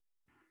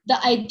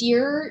the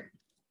idea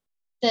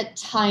that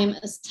time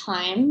is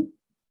time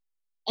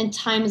and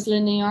time is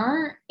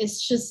linear is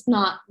just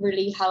not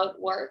really how it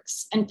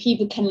works, and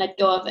people can let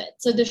go of it.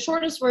 So the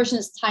shortest version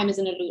is time is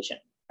an illusion,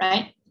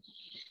 right?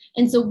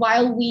 And so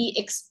while we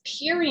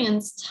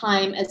experience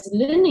time as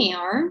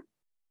linear,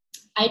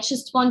 I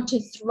just want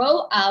to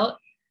throw out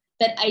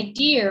that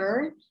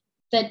idea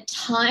that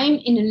time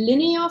in a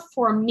linear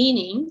form,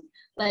 meaning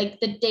like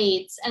the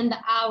dates and the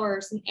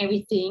hours and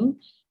everything,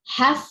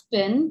 have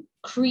been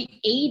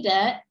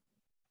created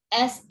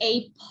as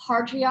a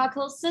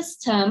patriarchal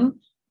system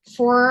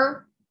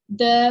for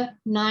the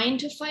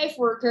 9-to-5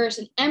 workers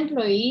and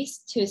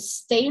employees to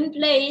stay in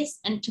place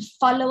and to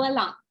follow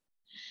along.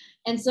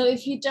 And so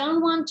if you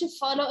don't want to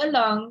follow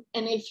along,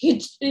 and if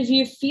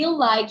you feel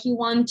like you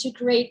want to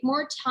create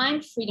more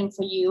time freedom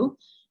for you,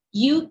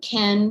 you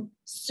can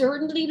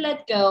certainly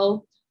let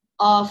go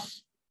of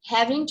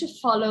having to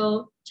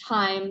follow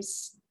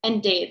times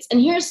and dates. And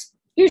here's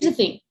the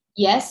thing.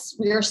 Yes,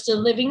 we are still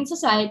living in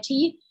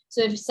society.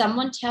 So if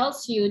someone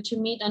tells you to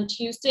meet on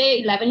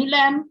Tuesday, 11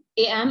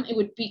 a.m., it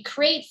would be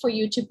great for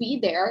you to be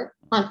there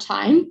on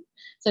time.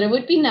 So that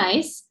would be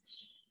nice.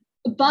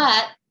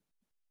 But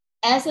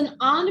as an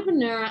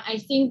entrepreneur, I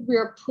think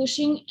we're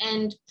pushing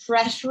and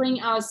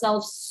pressuring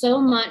ourselves so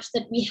much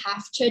that we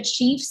have to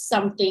achieve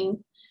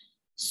something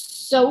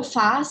so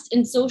fast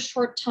in so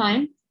short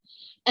time.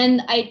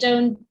 And I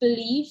don't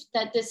believe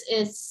that this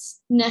is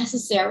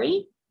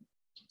necessary.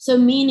 So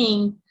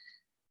meaning,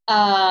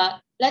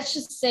 let's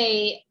just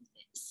say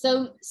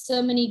so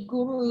many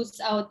gurus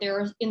out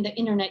there in the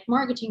internet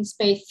marketing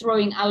space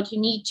throwing out, you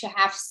need to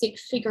have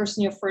 6 figures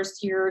in your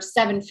first year,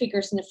 7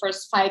 figures in the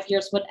first 5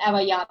 years,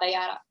 whatever, yada,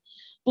 yada.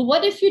 But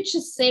what if you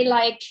just say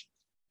like,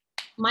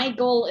 my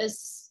goal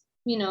is,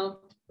 to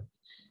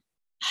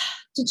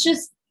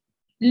just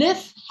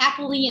live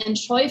happily and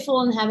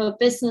joyful and have a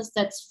business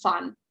that's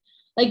fun.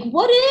 Like,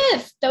 what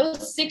if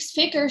those 6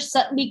 figures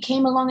suddenly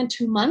came along in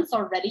 2 months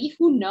already?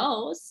 Who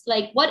knows?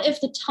 Like, what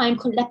if the time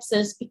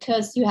collapses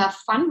because you have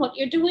fun what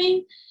you're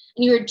doing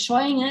and you're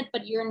enjoying it,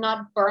 but you're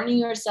not burning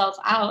yourself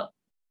out?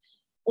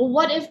 Or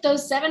what if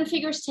those 7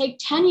 figures take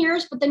 10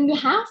 years, but then you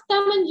have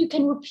them and you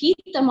can repeat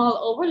them all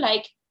over?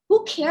 Like,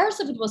 who cares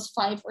if it was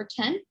 5 or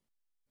 10?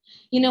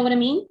 You know what I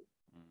mean?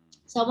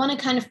 So I want to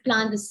kind of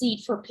plant the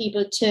seed for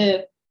people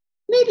to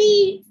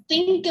maybe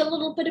think a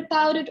little bit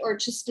about it, or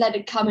just let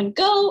it come and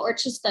go, or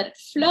just let it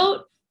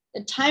float.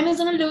 The time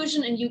is an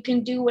illusion and you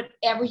can do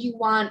whatever you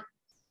want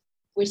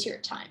with your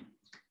time.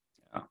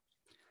 Yeah.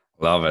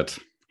 Love it.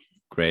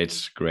 Great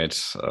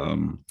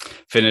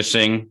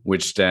finishing,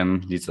 which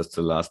then leads us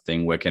to the last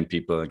thing. Where can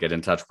people get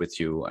in touch with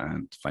you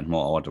and find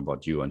more out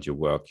about you and your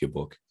work, your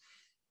book?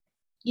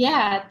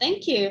 Yeah,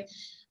 thank you.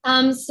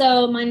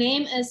 So my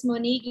name is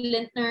Monique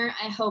Lindner.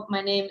 I hope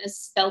my name is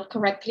spelled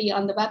correctly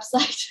on the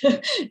website,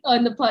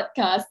 on the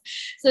podcast.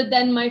 So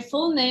then my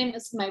full name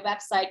is my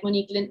website,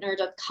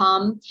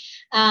 moniquelindner.com.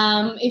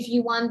 If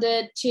you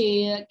wanted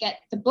to get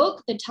the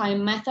book, The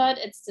Time Method,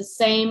 it's the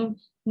same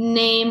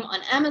name on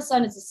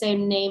Amazon. It's the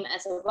same name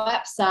as a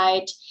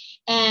website.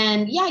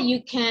 And yeah,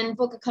 you can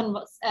book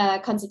a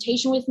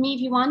consultation with me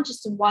if you want,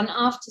 just a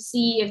one-off to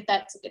see if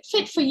that's a good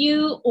fit for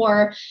you,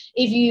 or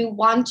if you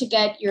want to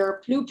get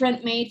your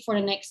blueprint made for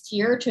the next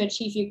year to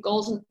achieve your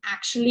goals and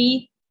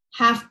actually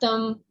have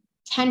them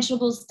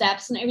tangible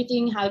steps and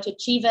everything, how to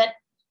achieve it.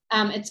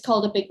 It's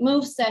called a Big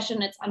Move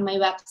session. It's on my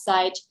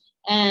website.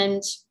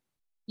 And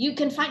you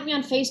can find me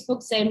on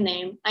Facebook, same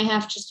name. I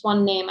have just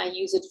one name. I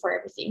use it for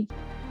everything.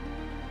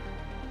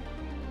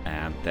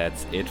 And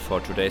that's it for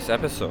today's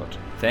episode.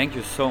 Thank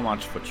you so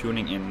much for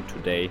tuning in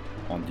today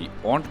on the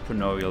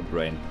Entrepreneurial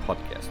Brain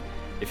podcast.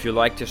 If you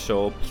like the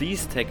show,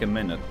 please take a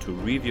minute to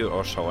review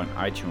our show on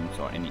iTunes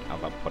or any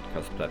other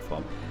podcast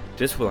platform.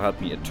 This will help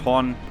me a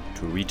ton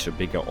to reach a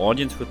bigger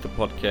audience with the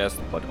podcast,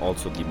 but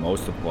also the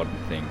most important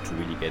thing, to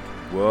really get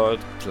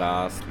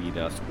world-class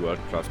leaders,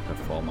 world-class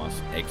performers,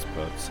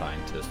 experts,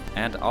 scientists,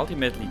 and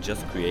ultimately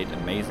just create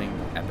amazing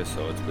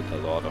episodes with a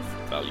lot of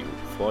value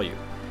for you.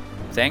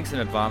 Thanks in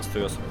advance for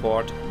your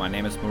support. My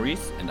name is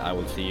Maurice, and I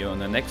will see you on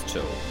the next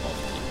show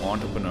of the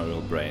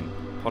Entrepreneurial Brain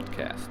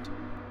podcast.